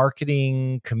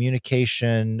marketing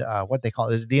communication, what they call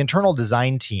it, the internal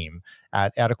design team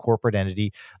at a corporate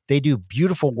entity. They do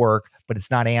beautiful work, but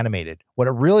it's not animated. What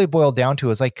it really boiled down to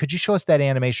is like, could you show us that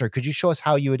animation, or could you show us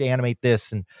how you would animate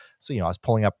this? And so, I was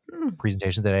pulling up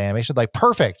presentations that animation, like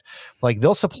perfect. Like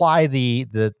they'll supply the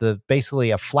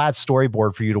basically a flat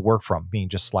storyboard for you to work from, being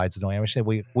just slides with no animation.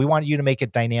 We want you to make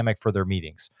it dynamic for their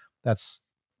meetings. That's,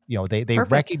 they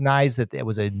recognize that it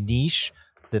was a niche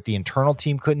that the internal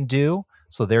team couldn't do.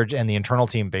 So and the internal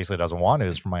team basically doesn't want to,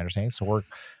 is from my understanding. So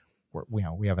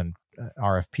we have an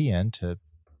RFP in to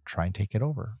try and take it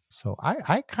over. So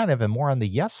I kind of am more on the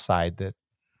yes side that,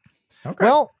 okay.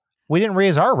 Well, we didn't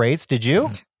raise our rates. Did you?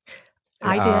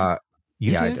 I did.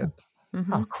 You did? I did.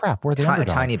 Mm-hmm. Oh crap. We're the underdog.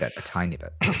 A tiny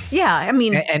bit. Yeah. I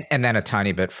mean, and then a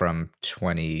tiny bit from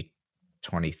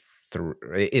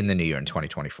 2023 in the new year in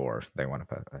 2024, they went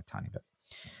up a tiny bit.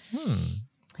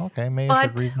 Okay, maybe I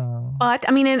should read. But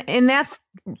I mean, and that's,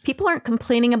 people aren't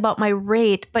complaining about my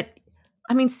rate, but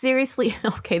I mean, seriously,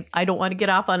 okay, I don't want to get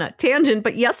off on a tangent,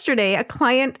 but yesterday a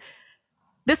client,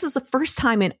 this is the first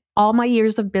time in all my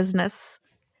years of business,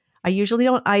 I usually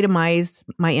don't itemize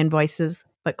my invoices,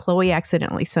 but Chloe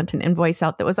accidentally sent an invoice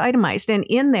out that was itemized. And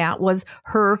in that was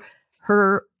her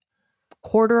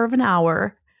quarter of an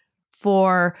hour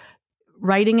for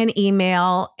writing an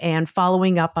email and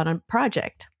following up on a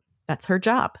project. That's her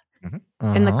job. Mm-hmm.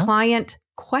 And the client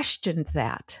questioned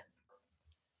that.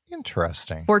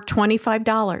 Interesting. For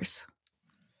 $25.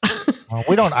 Well,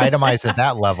 we don't itemize at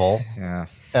that level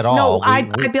at all. No, I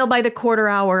bill by the quarter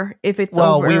hour if it's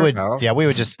over. We would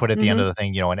just put at the end of the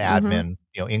thing, an admin,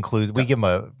 include, we give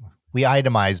them we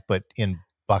itemize, but in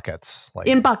buckets. Like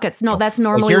in buckets. No, that's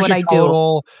normally like what I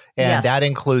total, do. And that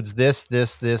includes this,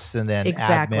 and then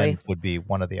admin would be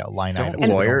one of the line items.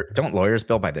 Don't lawyers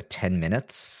bill by the 10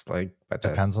 minutes? Like,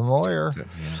 depends on the lawyer.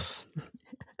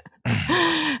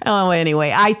 Oh,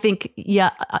 anyway, I think,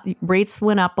 rates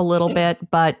went up a little bit,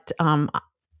 but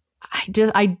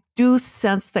I do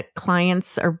sense that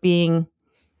clients are being,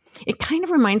 it kind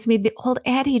of reminds me of the old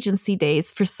ad agency days.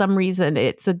 For some reason,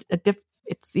 it's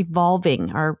it's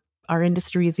evolving. Our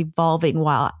industry is evolving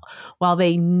while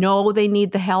they know they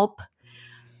need the help.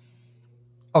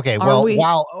 Okay,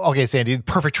 Sandy,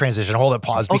 perfect transition. Hold it,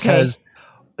 pause, because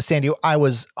Sandy, I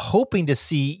was hoping to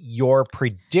see your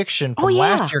prediction from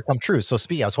last year come true. So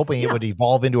I was hoping it would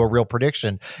evolve into a real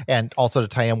prediction, and also to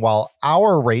tie in, while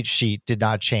our rate sheet did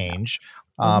not change,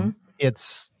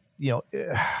 it's,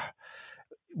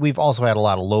 we've also had a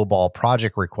lot of lowball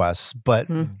project requests, but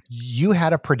you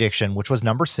had a prediction, which was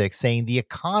number 6, saying the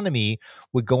economy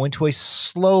would go into a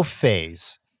slow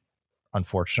phase.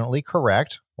 Unfortunately,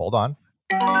 correct. Hold on.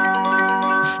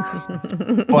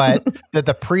 But that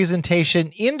the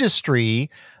presentation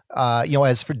industry,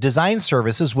 as for design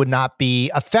services, would not be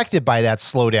affected by that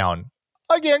slowdown.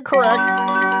 Again, correct.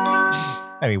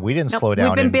 I mean, we didn't slow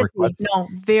down. We've been busy. No,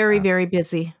 very, very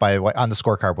busy. By the way, on the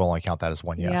scorecard, we'll only count that as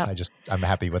one yes. Yep. I'm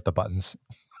happy with the buttons.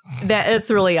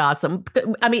 It's really awesome.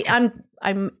 I mean, I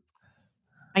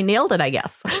nailed it, I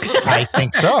guess. I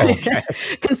think so. Okay.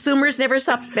 Consumers never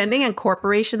stopped spending and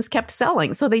corporations kept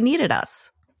selling, so they needed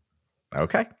us.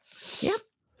 Okay. Yeah.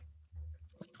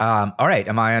 All right.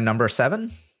 Am I on number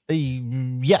 7?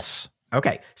 Yes.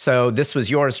 Okay. So this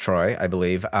was yours, Troy, I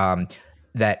believe.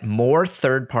 That more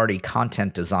third-party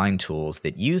content design tools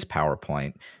that use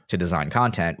PowerPoint to design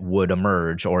content would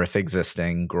emerge, or if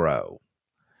existing, grow.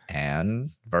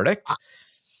 And verdict?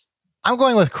 I'm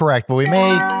going with correct, but we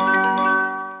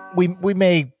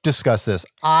may discuss this.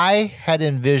 I had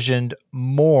envisioned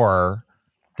more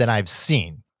than I've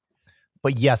seen.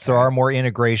 But yes, there are more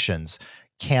integrations.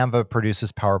 Canva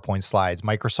produces PowerPoint slides.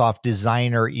 Microsoft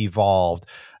Designer evolved,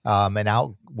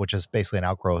 which is basically an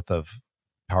outgrowth of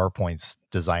PowerPoint's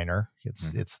Designer.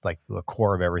 It's like the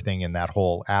core of everything in that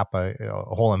whole app,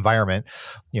 whole environment.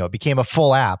 It became a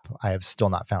full app. I have still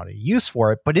not found a use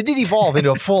for it, but it did evolve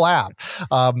into a full app.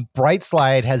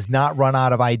 BrightSlide has not run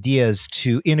out of ideas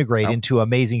to integrate into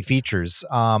amazing features.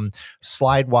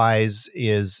 SlideWise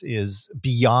is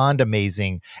beyond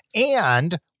amazing.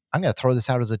 And I'm going to throw this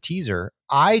out as a teaser.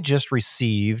 I just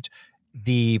received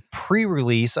the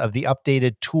pre-release of the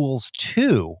updated Tools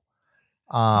 2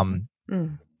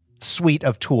 suite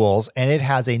of tools, and it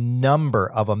has a number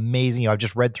of amazing. I've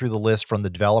just read through the list from the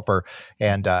developer,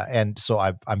 and so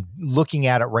I'm looking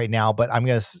at it right now. But I'm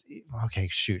gonna I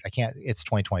can't. It's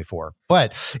 2024,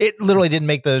 but it literally didn't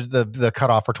make the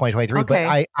cutoff for 2023. Okay.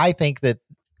 But I think that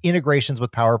integrations with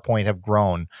PowerPoint have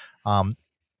grown.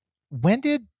 When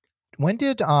did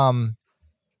the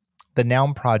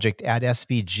Noun project add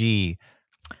SVG?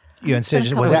 Instead a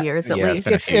couple of years at least.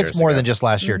 It's more than just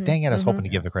last year. Dang it! I was hoping to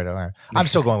give the credit. I'm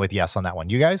still going with yes on that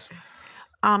one. You guys?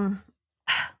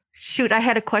 Shoot, I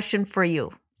had a question for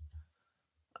you.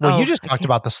 Well, you just talked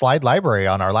about the slide library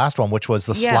on our last one, which was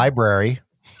the Slibrary.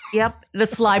 Yep, the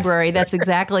Slibrary. That's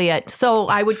exactly it. So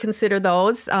I would consider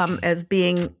those as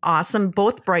being awesome.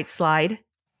 Both BrightSlide,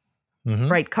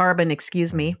 Bright Carbon,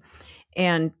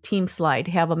 and Team Slide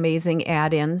have amazing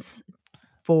add-ins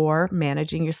for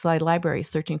managing your slide library,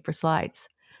 searching for slides.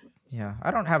 Yeah,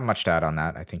 I don't have much to add on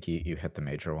that. I think you hit the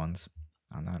major ones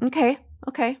on that. Okay.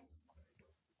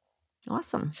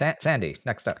 Awesome. Sandy,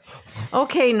 next up.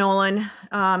 Okay, Nolan,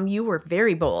 you were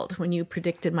very bold when you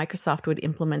predicted Microsoft would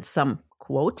implement some,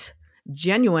 quote,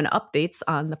 genuine updates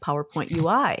on the PowerPoint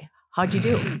UI. How'd you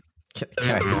do? Can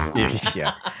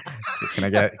I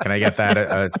get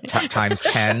that times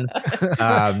 10?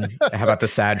 How about the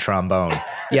sad trombone?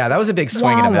 Yeah, that was a big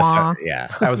swing and a miss.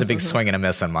 That was a big swing and a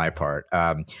miss on my part.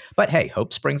 But hey,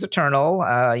 hope springs eternal.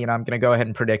 I'm going to go ahead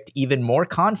and predict even more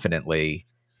confidently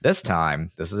this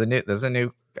time. This is a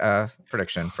new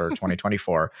prediction for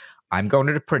 2024. I'm going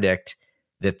to predict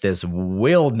that this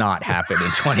will not happen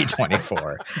in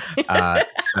 2024.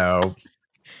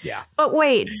 Yeah. But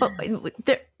wait,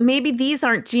 maybe these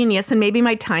aren't genius and maybe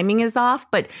my timing is off,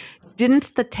 but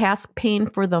didn't the task pane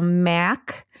for the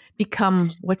Mac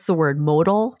become, what's the word,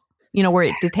 modal? Where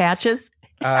it detaches?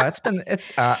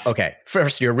 Okay.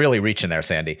 First, you're really reaching there,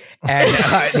 Sandy. And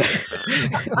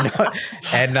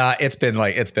it's been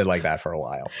like that for a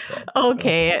while.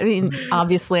 Okay. I mean,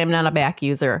 obviously I'm not a Mac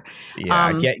user.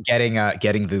 Yeah. Getting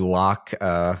the lock,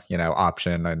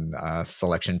 option and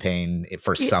selection pane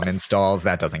for some installs,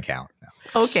 that doesn't count.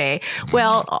 No. Okay.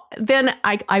 Well, then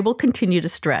I will continue to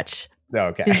stretch.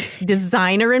 Okay.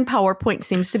 Designer in PowerPoint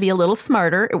seems to be a little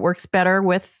smarter. It works better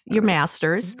with your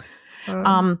masters.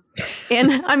 And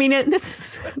I mean,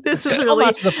 this is really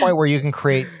not to the point where you can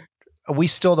create. We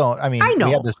still don't. I mean,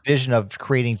 we have this vision of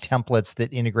creating templates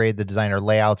that integrate the designer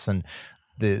layouts, and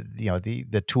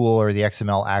the tool or the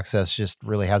XML access just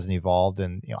really hasn't evolved.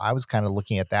 And I was kind of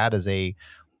looking at that as the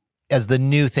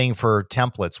new thing for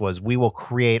templates was we will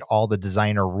create all the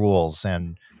designer rules,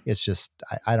 and it's just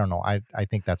I don't know. I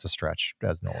think that's a stretch,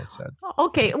 as Nolan said.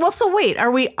 Okay, well, so wait,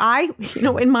 are we?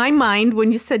 In my mind,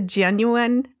 when you said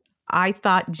genuine, I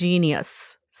thought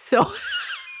genius. So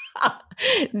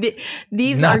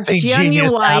these nothing are genuine.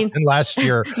 Genius happened last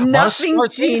year. Nothing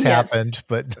genius happened,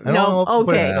 but I don't know if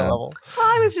put it at that level. Well,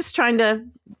 I was just trying to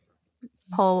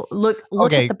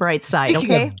look at the bright side.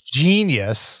 Speaking of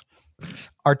genius,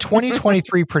 our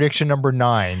 2023 prediction number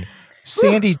 9.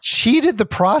 Sandy cheated the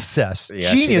process.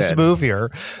 Yeah, Genius move here.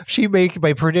 She made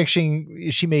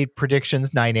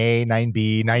predictions 9A,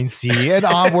 9B, 9C, and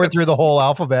onward through the whole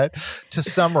alphabet. To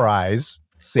summarize,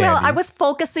 Sandy. Well, I was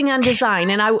focusing on design,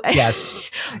 and yes.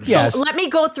 So let me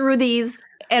go through these,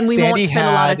 and we won't spend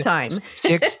a lot of time.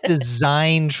 6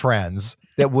 design trends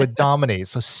that would dominate.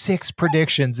 So 6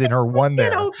 predictions in her one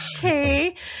there.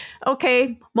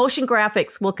 Okay. Motion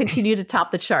graphics will continue to top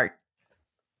the chart.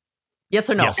 Yes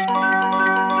or no? Yes.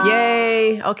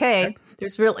 Yay. Okay.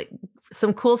 There's really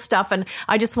some cool stuff. And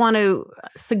I just want to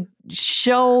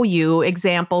show you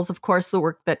examples, of course, the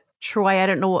work that Troy, I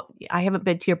don't know, I haven't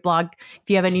been to your blog. If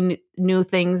you have any new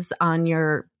things on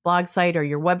your blog site or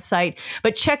your website,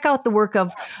 but check out the work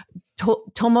of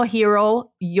Tomohiro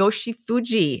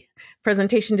Yoshifuji,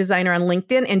 presentation designer on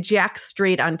LinkedIn, and Jack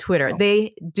Strait on Twitter.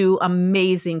 They do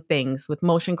amazing things with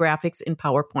motion graphics in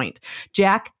PowerPoint.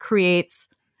 Jack creates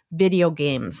video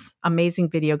games, amazing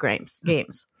video games.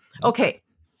 Okay,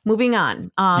 moving on.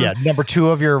 Number 2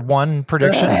 of your one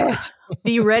prediction.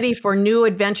 Be ready for new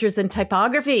adventures in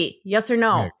typography. Yes or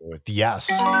no?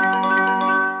 Yes.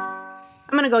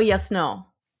 I'm going to go yes, no.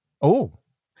 Oh.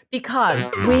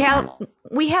 because we have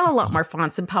a lot more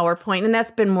fonts in PowerPoint, and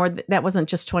that wasn't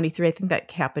just 23. I think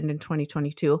that happened in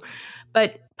 2022.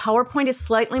 But PowerPoint is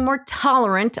slightly more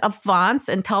tolerant of fonts,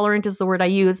 and tolerant is the word I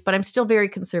use, but I'm still very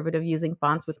conservative using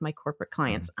fonts with my corporate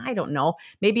clients. I don't know.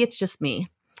 Maybe it's just me.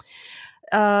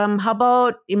 How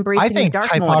about embracing I think dark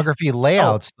typography mode?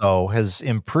 layouts though has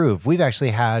improved. We've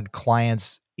actually had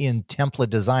clients in template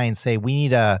design say we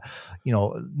need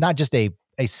not just a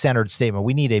centered statement.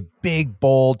 We need a big,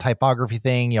 bold typography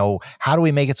thing. How do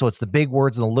we make it so it's the big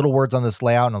words and the little words on this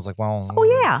layout? And I was like, well,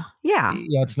 yeah.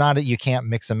 It's not you can't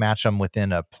mix and match them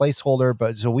within a placeholder.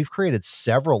 But so we've created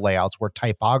several layouts where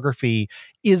typography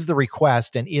is the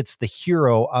request and it's the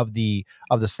hero of the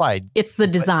slide. It's the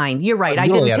design. You're right. I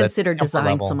didn't consider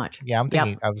design so much. Yeah, I'm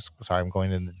thinking. Yep. I'm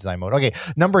going into design mode. Okay,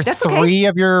 number 3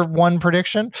 of your one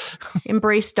prediction.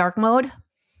 Embrace dark mode.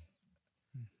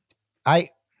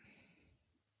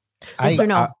 Yes or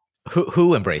no?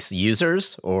 Who embrace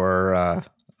users or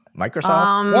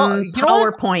Microsoft?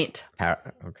 PowerPoint.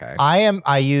 Okay.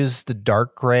 I use the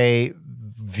dark gray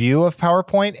view of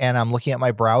PowerPoint, and I'm looking at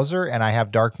my browser, and I have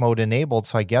dark mode enabled.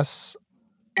 So I guess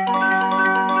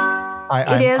I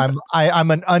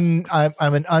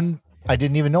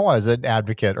didn't even know I was an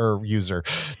advocate or user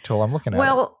till I'm looking at it.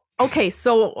 Well, okay,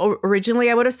 so originally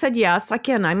I would have said yes.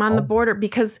 Again, I'm on the border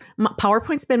because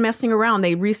PowerPoint's been messing around.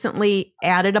 They recently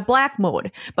added a black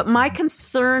mode. But my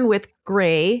concern with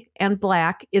gray and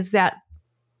black is that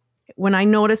when I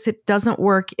notice it doesn't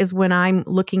work is when I'm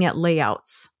looking at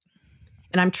layouts.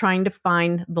 And I'm trying to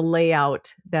find the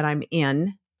layout that I'm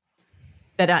in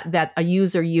that a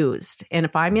user used. And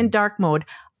if I'm in dark mode,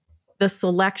 the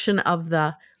selection of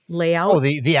the layout. Oh,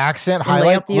 the accent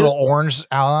highlight, little orange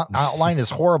outline is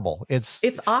horrible. It's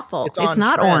awful. It's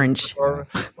not orange.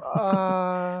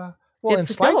 Well, in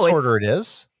slide sorter it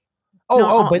is.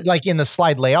 But like in the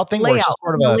slide layout thing, where it's just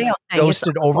sort of a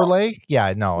ghosted overlay.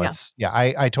 Yeah, no,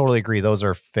 I totally agree. Those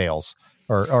are fails,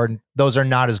 or those are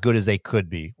not as good as they could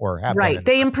be or have been. Right.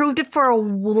 They improved it for a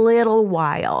little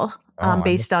while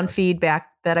based on feedback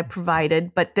that I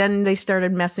provided, but then they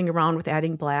started messing around with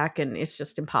adding black, and it's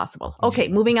just impossible. Okay,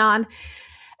 moving on.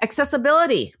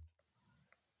 Accessibility.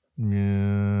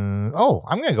 I'm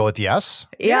going to go with yes.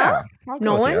 Yeah.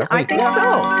 Nolan, yes. I think so.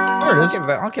 There it is.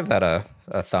 I'll give that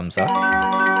a thumbs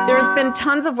up. There's been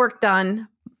tons of work done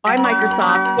by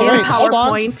Microsoft in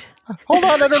PowerPoint. Hold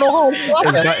on, I don't know how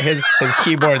his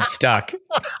keyboard's stuck.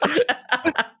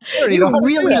 You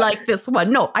really like this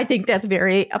one. No, I think that's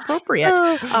very appropriate.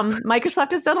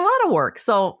 Microsoft has done a lot of work.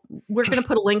 So we're going to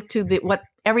put a link to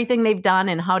everything they've done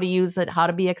and how to use it, how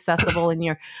to be accessible in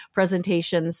your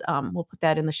presentations. We'll put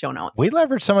that in the show notes. We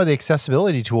leverage some of the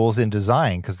accessibility tools in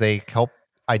design because they help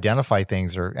identify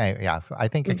things. I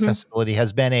think accessibility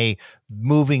has been a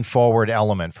moving forward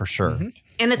element for sure. Mm-hmm.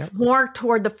 And it's more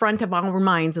toward the front of our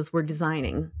minds as we're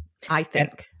designing, I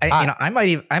think. And I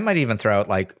might even throw out,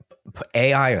 like,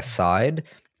 AI aside,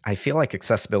 I feel like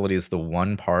accessibility is the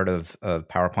one part of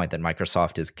PowerPoint that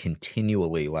Microsoft is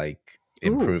continually like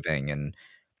improving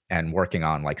and working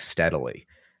on, like, steadily.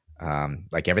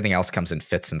 Like everything else comes in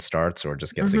fits and starts or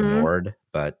just gets ignored,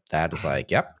 but that is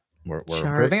like, yep, we're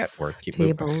improving it. We're keep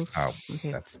tables. Moving. Oh,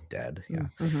 okay. That's dead. Yeah.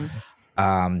 Mm-hmm.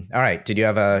 All right. Did you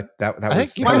have that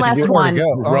was one last one?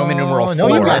 Roman numeral 4. No,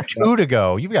 you've got 2 to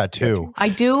go. You've got 2. I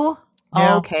do.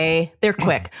 Yeah. Okay, they're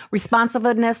quick.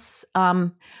 Responsiveness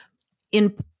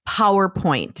in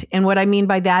PowerPoint, and what I mean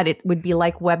by that, it would be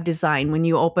like web design. When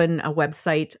you open a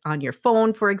website on your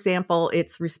phone, for example,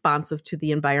 it's responsive to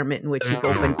the environment in which you've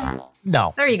opened.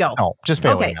 No, there you go. No, just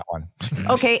failing that one.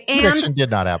 Okay, and prediction did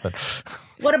not happen.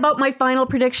 What about my final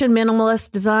prediction?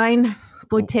 Minimalist design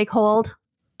would take hold.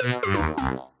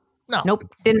 No. Nope,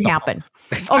 didn't happen.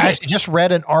 Okay. I actually just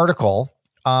read an article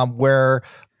where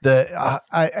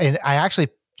I actually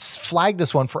flagged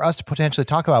this one for us to potentially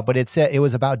talk about, but it said it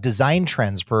was about design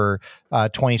trends for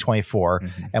 2024.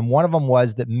 Mm-hmm. And one of them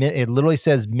was that it literally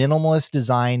says minimalist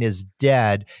design is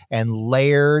dead and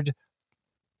layered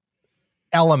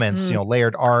elements,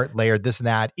 layered art, layered this and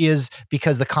that, is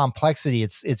because the complexity,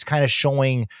 it's kind of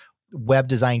showing web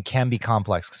design can be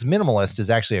complex, because minimalist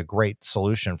is actually a great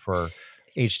solution for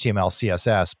HTML,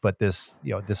 CSS. But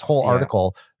this whole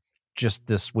article just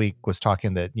this week was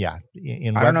talking that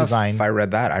in web design. If I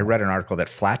read that, I read an article that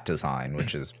flat design,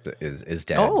 which is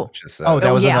dead. Oh, which is, that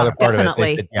was another part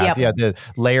definitely. of it. They said, the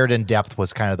layered and depth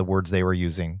was kind of the words they were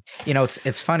using.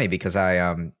 It's funny because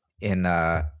I in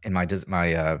my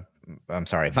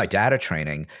my data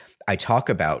training, I talk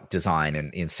about design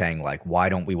and in saying like, why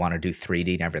don't we want to do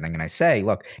 3D and everything? And I say,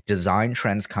 look, design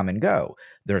trends come and go.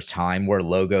 There's time where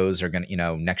logos are going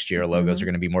to, next year logos are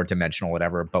going to be more dimensional,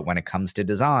 whatever. But when it comes to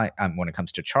design, when it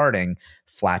comes to charting,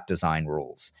 flat design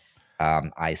rules.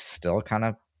 I still kind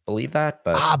of believe that,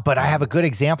 but I have a good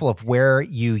example of where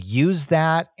you use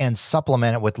that and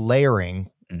supplement it with layering.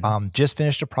 Just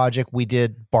finished a project. We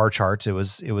did bar charts. It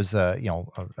was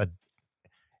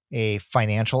a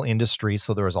financial industry,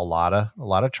 so there was a lot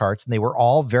of charts, and they were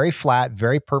all very flat,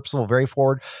 very purposeful, very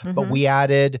forward. But we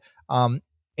added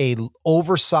a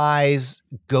oversized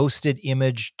ghosted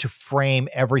image to frame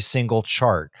every single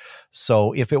chart.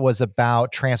 So if it was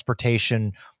about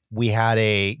transportation, we had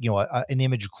an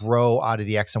image grow out of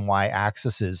the X and Y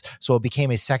axes. So it became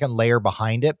a second layer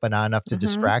behind it, but not enough to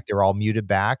distract. They were all muted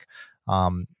back.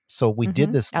 So we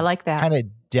did this I like that kind of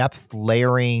depth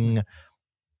layering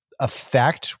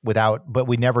effect but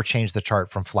we never changed the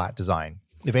chart from flat design.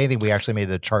 If anything, we actually made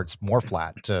the charts more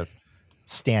flat to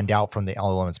stand out from the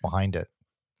elements behind it.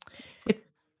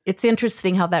 It's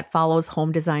interesting how that follows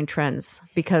home design trends,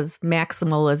 because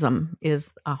maximalism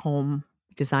is a home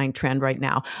design trend right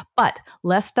now. But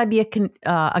lest I be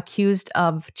accused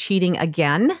of cheating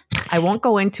again, I won't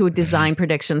go into design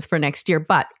predictions for next year,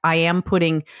 but I am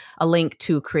putting a link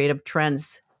to creative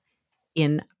trends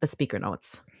in the speaker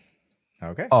notes.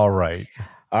 Okay. All right.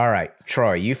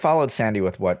 Troy, you followed Sandy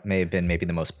with what may have been maybe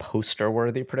the most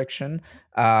poster-worthy prediction.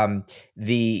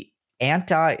 The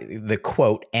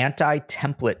quote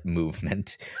anti-template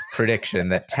movement prediction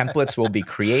that templates will be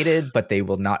created, but they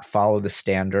will not follow the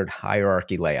standard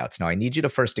hierarchy layouts. Now, I need you to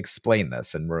first explain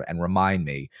this and remind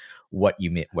me what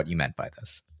you meant by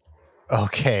this.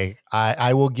 Okay,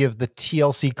 I will give the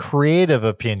TLC creative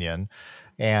opinion.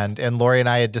 And Lori and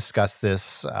I had discussed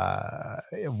this.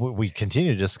 We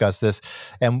continue to discuss this.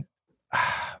 And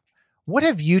what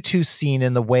have you two seen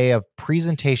in the way of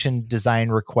presentation design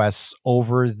requests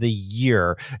over the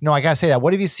year? No, I got to say that.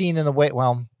 What have you seen in the way?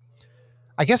 Well,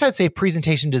 I guess I'd say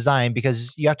presentation design,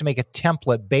 because you have to make a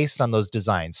template based on those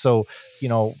designs. So,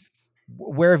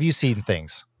 where have you seen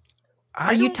things?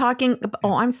 Are you talking?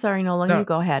 Oh, I'm sorry, Nolan. No, you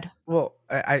go ahead. Well,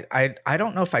 I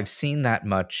don't know if I've seen that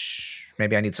much.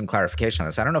 Maybe I need some clarification on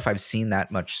this. I don't know if I've seen that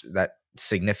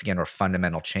significant or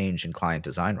fundamental change in client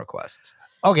design requests.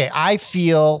 Okay, I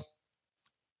feel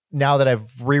now that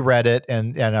I've reread it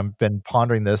and I've been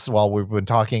pondering this while we've been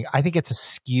talking, I think it's a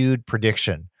skewed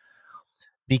prediction,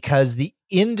 because the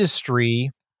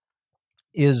industry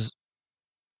is,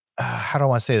 how do I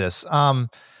want to say this?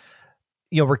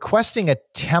 Requesting a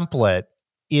template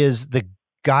is the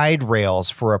guide rails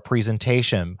for a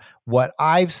presentation. What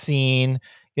I've seen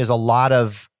is a lot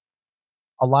of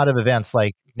events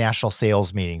like national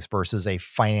sales meetings versus a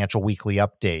financial weekly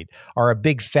update are a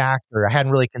big factor I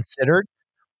hadn't really considered,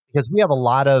 because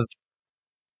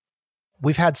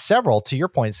we've had several, to your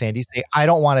point, Sandy, say, I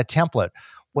don't want a template.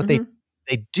 What they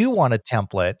do want a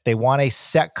template. They want a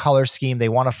set color scheme. They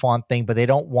want a font thing, but they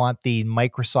don't want the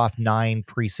Microsoft 9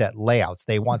 preset layouts.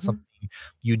 They want something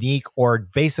unique, or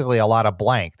basically a lot of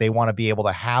blank. They want to be able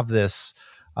to have this.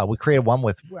 We created one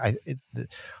with,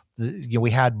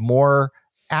 we had more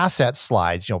asset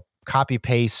slides, copy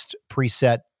paste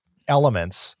preset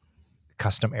elements,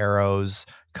 custom arrows,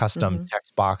 custom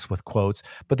text box with quotes,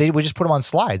 but we just put them on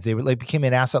slides. They became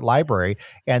an asset library.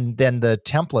 And then the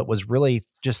template was really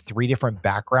just 3 different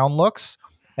background looks,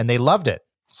 and they loved it.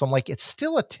 So I'm like, it's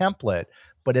still a template,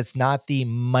 but it's not the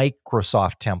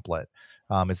Microsoft template.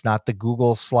 It's not the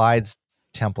Google Slides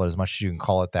template, as much as you can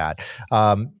call it that.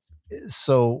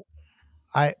 So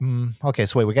wait,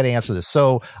 we got to answer this.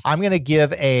 So I'm going to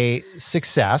give a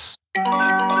success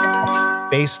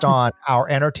based on our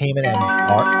entertainment and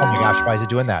art. Oh my gosh, why is it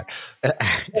doing that?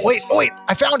 Wait,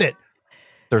 I found it.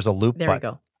 There's a loop. There we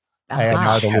go. I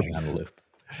had the loop.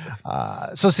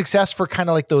 So success for kind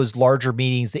of like those larger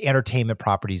meetings, the entertainment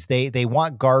properties. They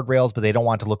want guardrails, but they don't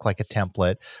want to look like a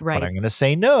template. Right. But I'm going to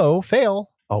say no, fail.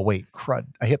 Oh wait, crud!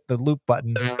 I hit the loop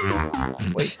button.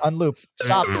 Wait, unloop.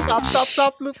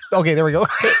 Stop. Loop. Okay, there we go.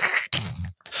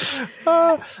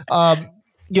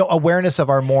 Awareness of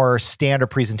our more standard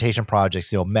presentation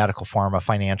projects. Medical, pharma,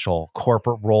 financial,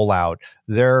 corporate rollout.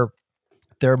 They're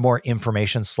more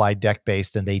information slide deck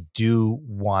based, and they do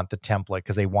want the template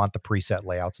because they want the preset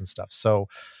layouts and stuff. So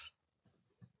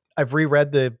I've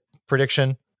reread the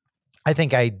prediction. I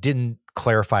think I didn't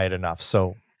clarify it enough.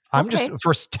 So I'm just,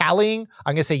 for tallying,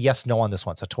 I'm going to say yes, no on this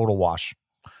one. It's a total wash.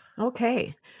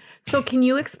 Okay. So can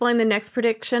you explain the next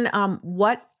prediction?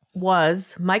 What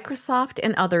was Microsoft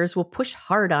and others will push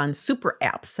hard on super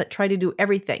apps that try to do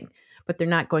everything, but they're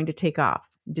not going to take off.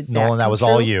 Did Nolan, that come was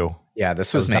all true? you. Yeah,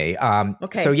 this was me.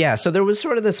 Okay. So there was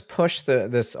sort of this push,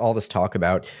 all this talk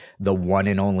about the one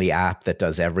and only app that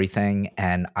does everything,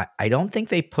 and I don't think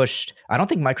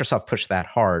Microsoft pushed that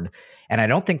hard, and I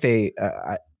don't think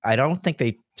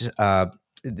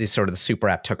this sort of the super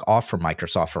app took off for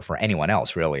Microsoft or for anyone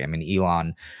else, really. I mean,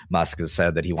 Elon Musk has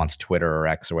said that he wants Twitter or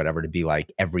X or whatever to be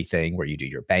like everything, where you do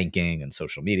your banking and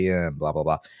social media and blah blah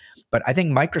blah. But I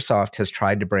think Microsoft has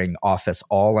tried to bring Office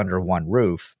all under one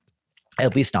roof,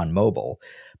 at least on mobile.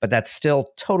 But that's still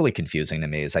totally confusing to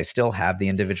me, as I still have the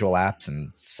individual apps,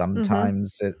 and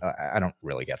sometimes I don't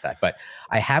really get that. But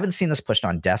I haven't seen this pushed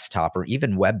on desktop or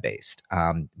even web-based.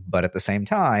 But at the same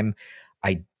time,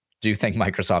 I do think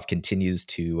Microsoft continues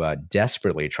to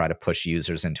desperately try to push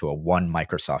users into a one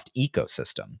Microsoft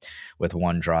ecosystem with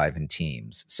OneDrive and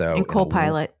Teams. So And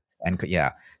Copilot.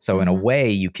 So in a way,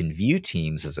 you can view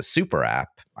Teams as a super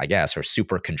app, I guess, or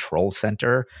super control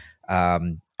center.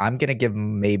 I'm going to give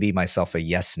maybe myself a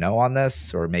yes/no on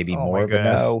this, or maybe more of a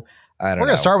no. I don't know. We're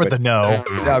going to start with the no.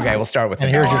 Okay, we'll start with the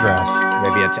and no. here's your dress.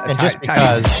 Maybe and just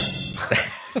because.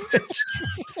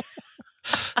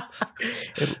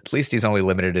 At least he's only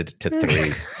limited it to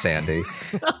 3, Sandy.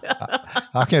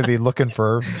 I'm going to be looking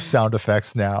for sound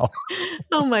effects now.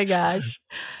 Oh my gosh.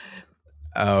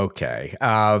 Okay.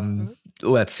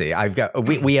 Let's see.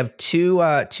 We have two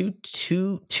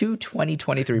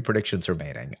 2023 predictions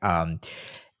remaining.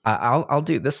 I'll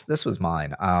do this. This was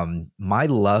mine. My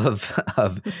love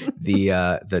of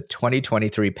the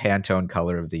 2023 Pantone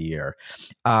color of the year.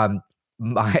 I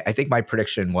think my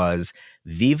prediction was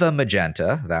Viva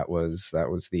Magenta. That was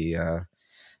the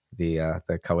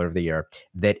color of the year.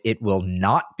 That it will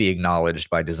not be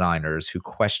acknowledged by designers who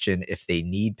question if they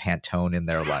need Pantone in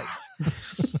their life.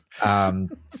 Hold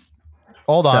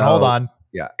on.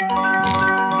 Yeah.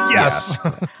 Yes.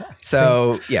 Yeah.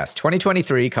 So yes,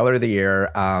 2023 color of the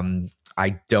year.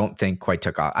 I don't think quite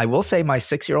took off. I will say my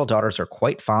 6-year-old daughters are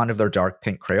quite fond of their dark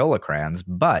pink Crayola crayons,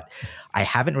 but I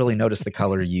haven't really noticed the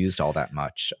color used all that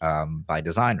much by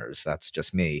designers. That's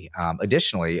just me.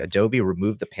 Additionally, Adobe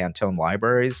removed the Pantone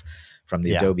libraries from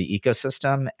the Adobe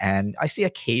ecosystem, and I see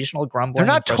occasional grumbling.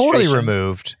 They're not totally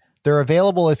removed. They're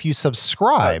available if you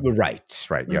subscribe. Right.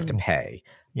 You have to pay.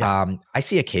 Yeah. I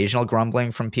see occasional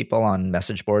grumbling from people on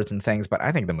message boards and things, but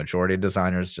I think the majority of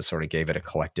designers just sort of gave it a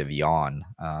collective yawn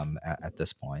at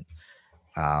this point.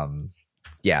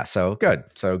 So good.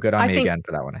 So good on me again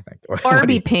for that one, I think.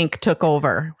 Barbie Pink took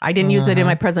over. I didn't use it in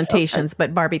my presentations,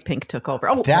 but Barbie Pink took over.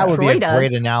 Oh, that would be a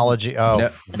great analogy. Oh,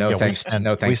 no thanks to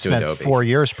Adobe. We spent 4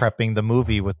 years prepping the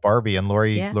movie with Barbie, and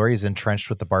Lori's entrenched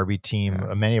with the Barbie team.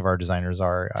 Yeah. Many of our designers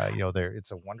are.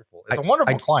 It's a wonderful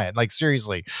client. Like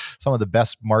seriously, some of the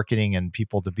best marketing and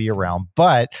people to be around.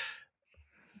 But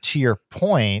to your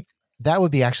point, that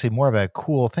would be actually more of a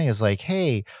cool thing. Is like,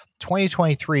 hey,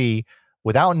 2023.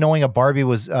 Without knowing a Barbie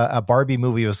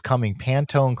movie was coming,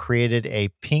 Pantone created a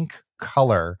pink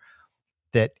color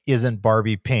that isn't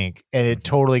Barbie pink, and it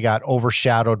totally got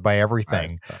overshadowed by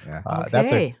everything.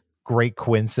 That's a great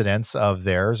coincidence of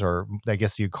theirs, or I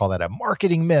guess you'd call that a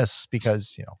marketing miss,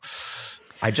 because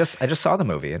I just saw the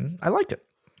movie and I liked it.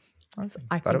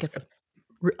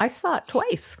 I saw it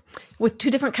twice with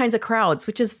 2 different kinds of crowds,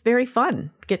 which is very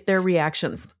fun. Get their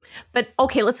reactions. But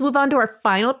okay, let's move on to our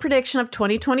final prediction of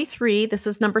 2023. This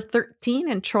is number 13,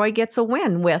 and Troy gets a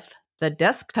win with the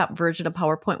desktop version of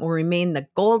PowerPoint will remain the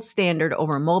gold standard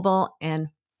over mobile and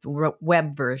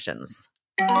web versions.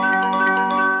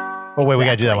 Oh, wait, we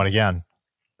got to do that one again.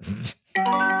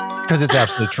 Because it's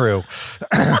absolutely true.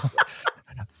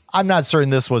 I'm not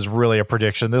certain this was really a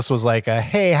prediction. This was like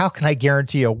hey, how can I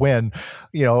guarantee a win?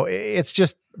 It's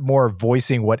just more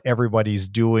voicing what everybody's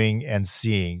doing and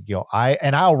seeing.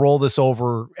 I'll roll this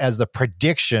over as the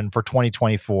prediction for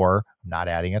 2024. I'm not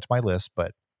adding it to my list,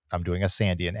 but I'm doing a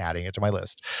Sandy and adding it to my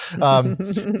list.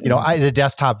 The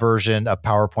desktop version of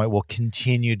PowerPoint will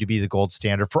continue to be the gold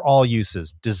standard for all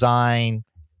uses: design,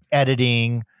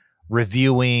 editing,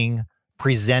 reviewing,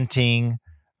 presenting.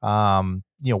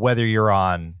 Whether you're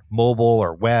on mobile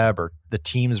or web or the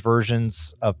Teams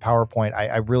versions of PowerPoint,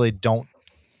 I really don't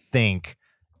think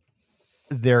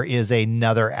there is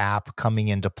another app coming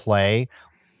into play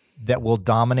that will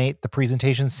dominate the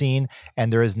presentation scene.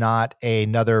 And there is not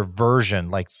another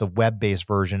version, like the web-based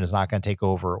version is not going to take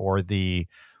over, or the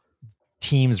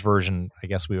Teams version, I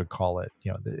guess we would call it.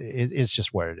 It's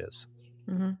just what it is.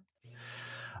 Mm-hmm.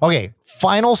 Okay,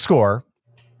 final score.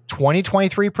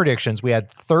 2023 predictions. We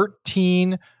had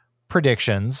 13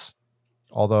 predictions,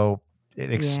 although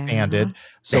it expanded. Yeah.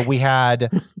 So we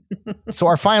had,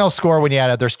 our final score, when you add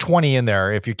it, there's 20 in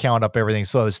there if you count up everything.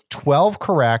 So it was 12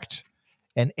 correct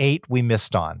and 8 we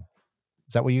missed on.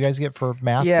 Is that what you guys get for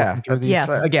math? Yeah. Through these? Yes.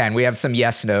 Again, we have some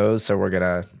yes, no's, so we're going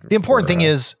to. The important thing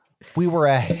is we were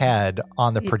ahead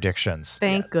on the predictions.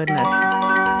 Thank goodness.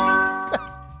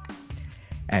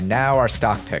 And now our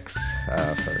stock picks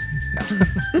for. No.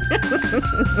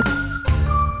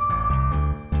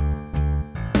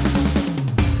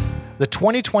 The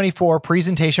 2024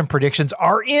 presentation predictions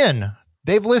are in.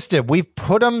 They've listed. We've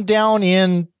put them down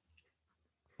in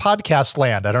podcast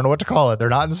land. I don't know what to call it. They're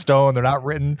not in stone. They're not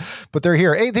written, but they're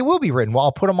here. Hey, they will be written. Well,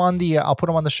 I'll put them on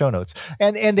the show notes.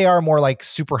 And they are more like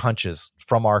super hunches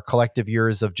from our collective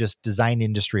years of just design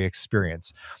industry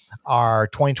experience. Our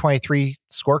 2023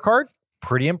 scorecard,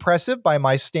 pretty impressive by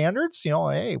my standards. You know,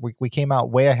 hey, we came out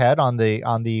way ahead on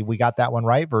the we got that one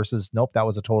right versus nope, that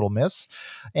was a total miss.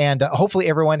 And hopefully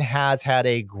everyone has had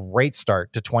a great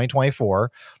start to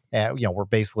 2024. We're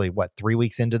basically 3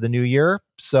 weeks into the new year.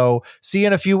 So see you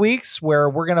in a few weeks where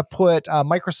we're going to put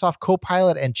Microsoft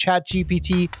Copilot and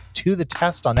ChatGPT to the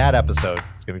test on that episode.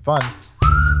 It's going to be fun.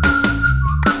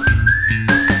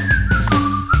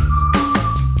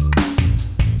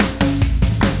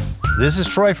 This is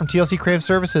Troy from TLC Creative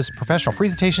Services, professional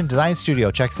presentation design studio.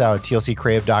 Check us out at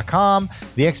tlccreative.com,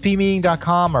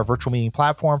 thexpmeeting.com, our virtual meeting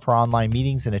platform for online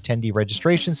meetings and attendee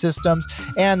registration systems.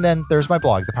 And then there's my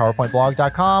blog,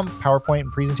 thepowerpointblog.com, PowerPoint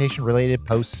and presentation related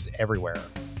posts everywhere.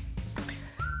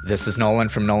 This is Nolan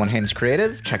from Nolan Hames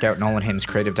Creative. Check out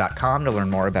nolanhamescreative.com to learn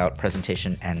more about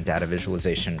presentation and data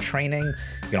visualization training.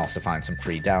 You can also find some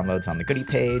free downloads on the goodie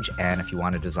page. And if you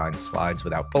want to design slides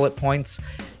without bullet points,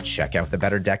 check out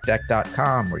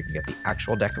thebetterdeckdeck.com, where you can get the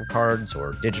actual deck of cards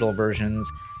or digital versions.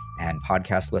 And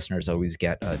podcast listeners always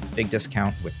get a big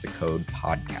discount with the code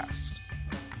podcast.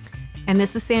 And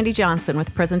this is Sandy Johnson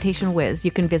with Presentation Whiz.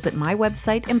 You can visit my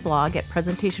website and blog at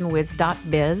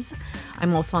presentationwiz.biz.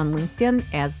 I'm also on LinkedIn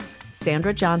as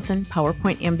Sandra Johnson,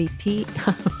 PowerPoint MVP.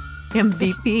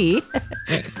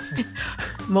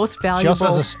 Most valuable. She also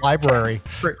has a library.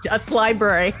 A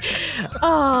library.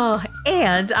 Oh,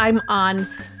 and I'm on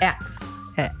X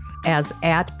as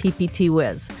at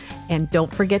PPTWiz. And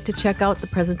don't forget to check out the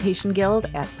Presentation Guild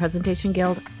at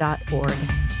presentationguild.org.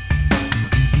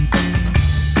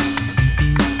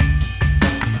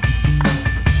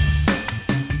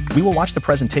 We will watch the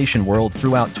presentation world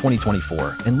throughout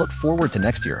 2024 and look forward to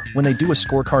next year when they do a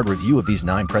scorecard review of these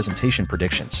 9 presentation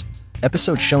predictions.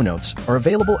 Episode show notes are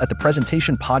available at the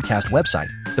Presentation Podcast website,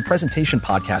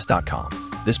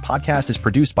 thepresentationpodcast.com. This podcast is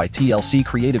produced by TLC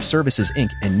Creative Services, Inc.,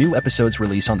 and new episodes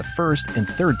release on the first and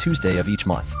third Tuesday of each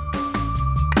month.